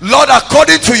 Lord,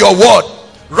 according to your word,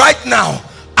 right now,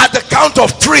 at the count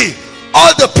of 3,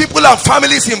 all the people and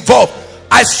families involved,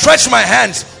 I stretch my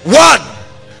hands. 1,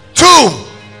 2,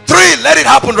 3. Let it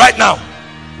happen right now.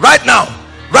 Right now.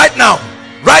 Right now.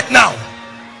 Right now.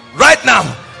 Right now.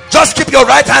 Just keep your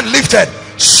right hand lifted.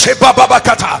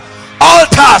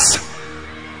 Altars.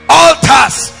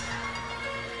 Altars.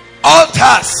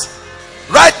 Altars.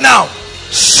 Right now.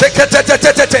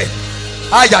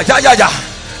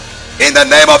 In the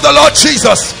name of the Lord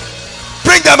Jesus,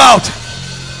 bring them out.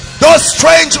 Those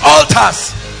strange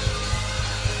altars.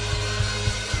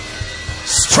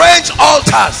 Strange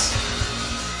altars.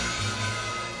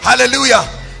 Hallelujah.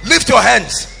 Lift your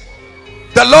hands.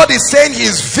 The Lord is saying he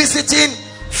is visiting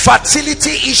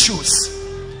fertility issues.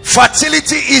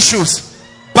 Fertility issues.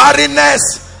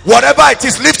 Barrenness. Whatever it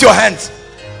is, lift your hands.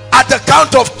 At the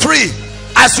count of 3,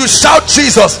 as you shout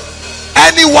Jesus,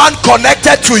 anyone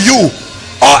connected to you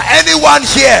or anyone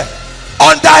here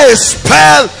under a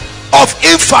spell of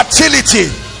infertility,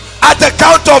 at the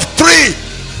count of 3,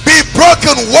 be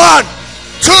broken. 1,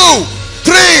 2,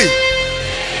 3.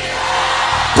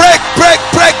 Break, break,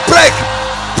 break, break,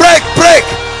 break, break.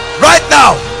 Right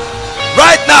now,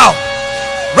 right now,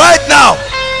 right now.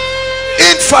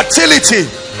 Infertility.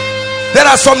 There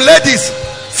are some ladies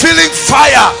feeling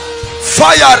fire,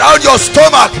 fire around your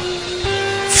stomach,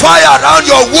 fire around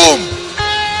your womb,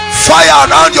 fire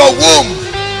around your womb,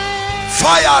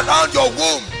 fire around your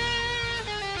womb.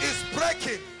 It's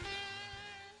breaking.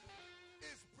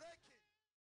 It's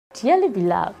breaking. Dearly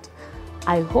beloved,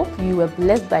 I hope you were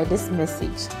blessed by this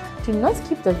message. Do not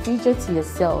keep the video to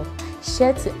yourself.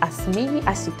 Share to as many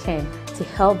as you can to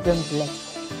help them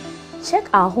bless. Check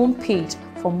our homepage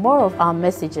for more of our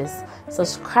messages.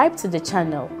 Subscribe to the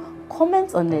channel,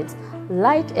 comment on it,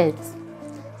 like it.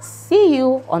 See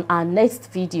you on our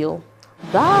next video.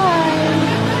 Bye.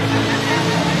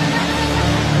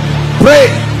 Pray,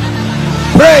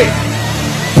 pray,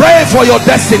 pray for your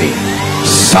destiny.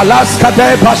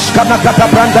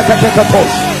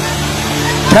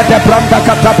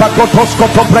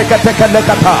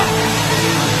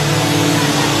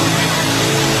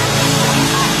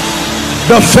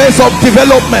 The phase of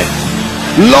development.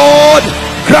 Lord,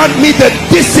 grant me the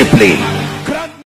discipline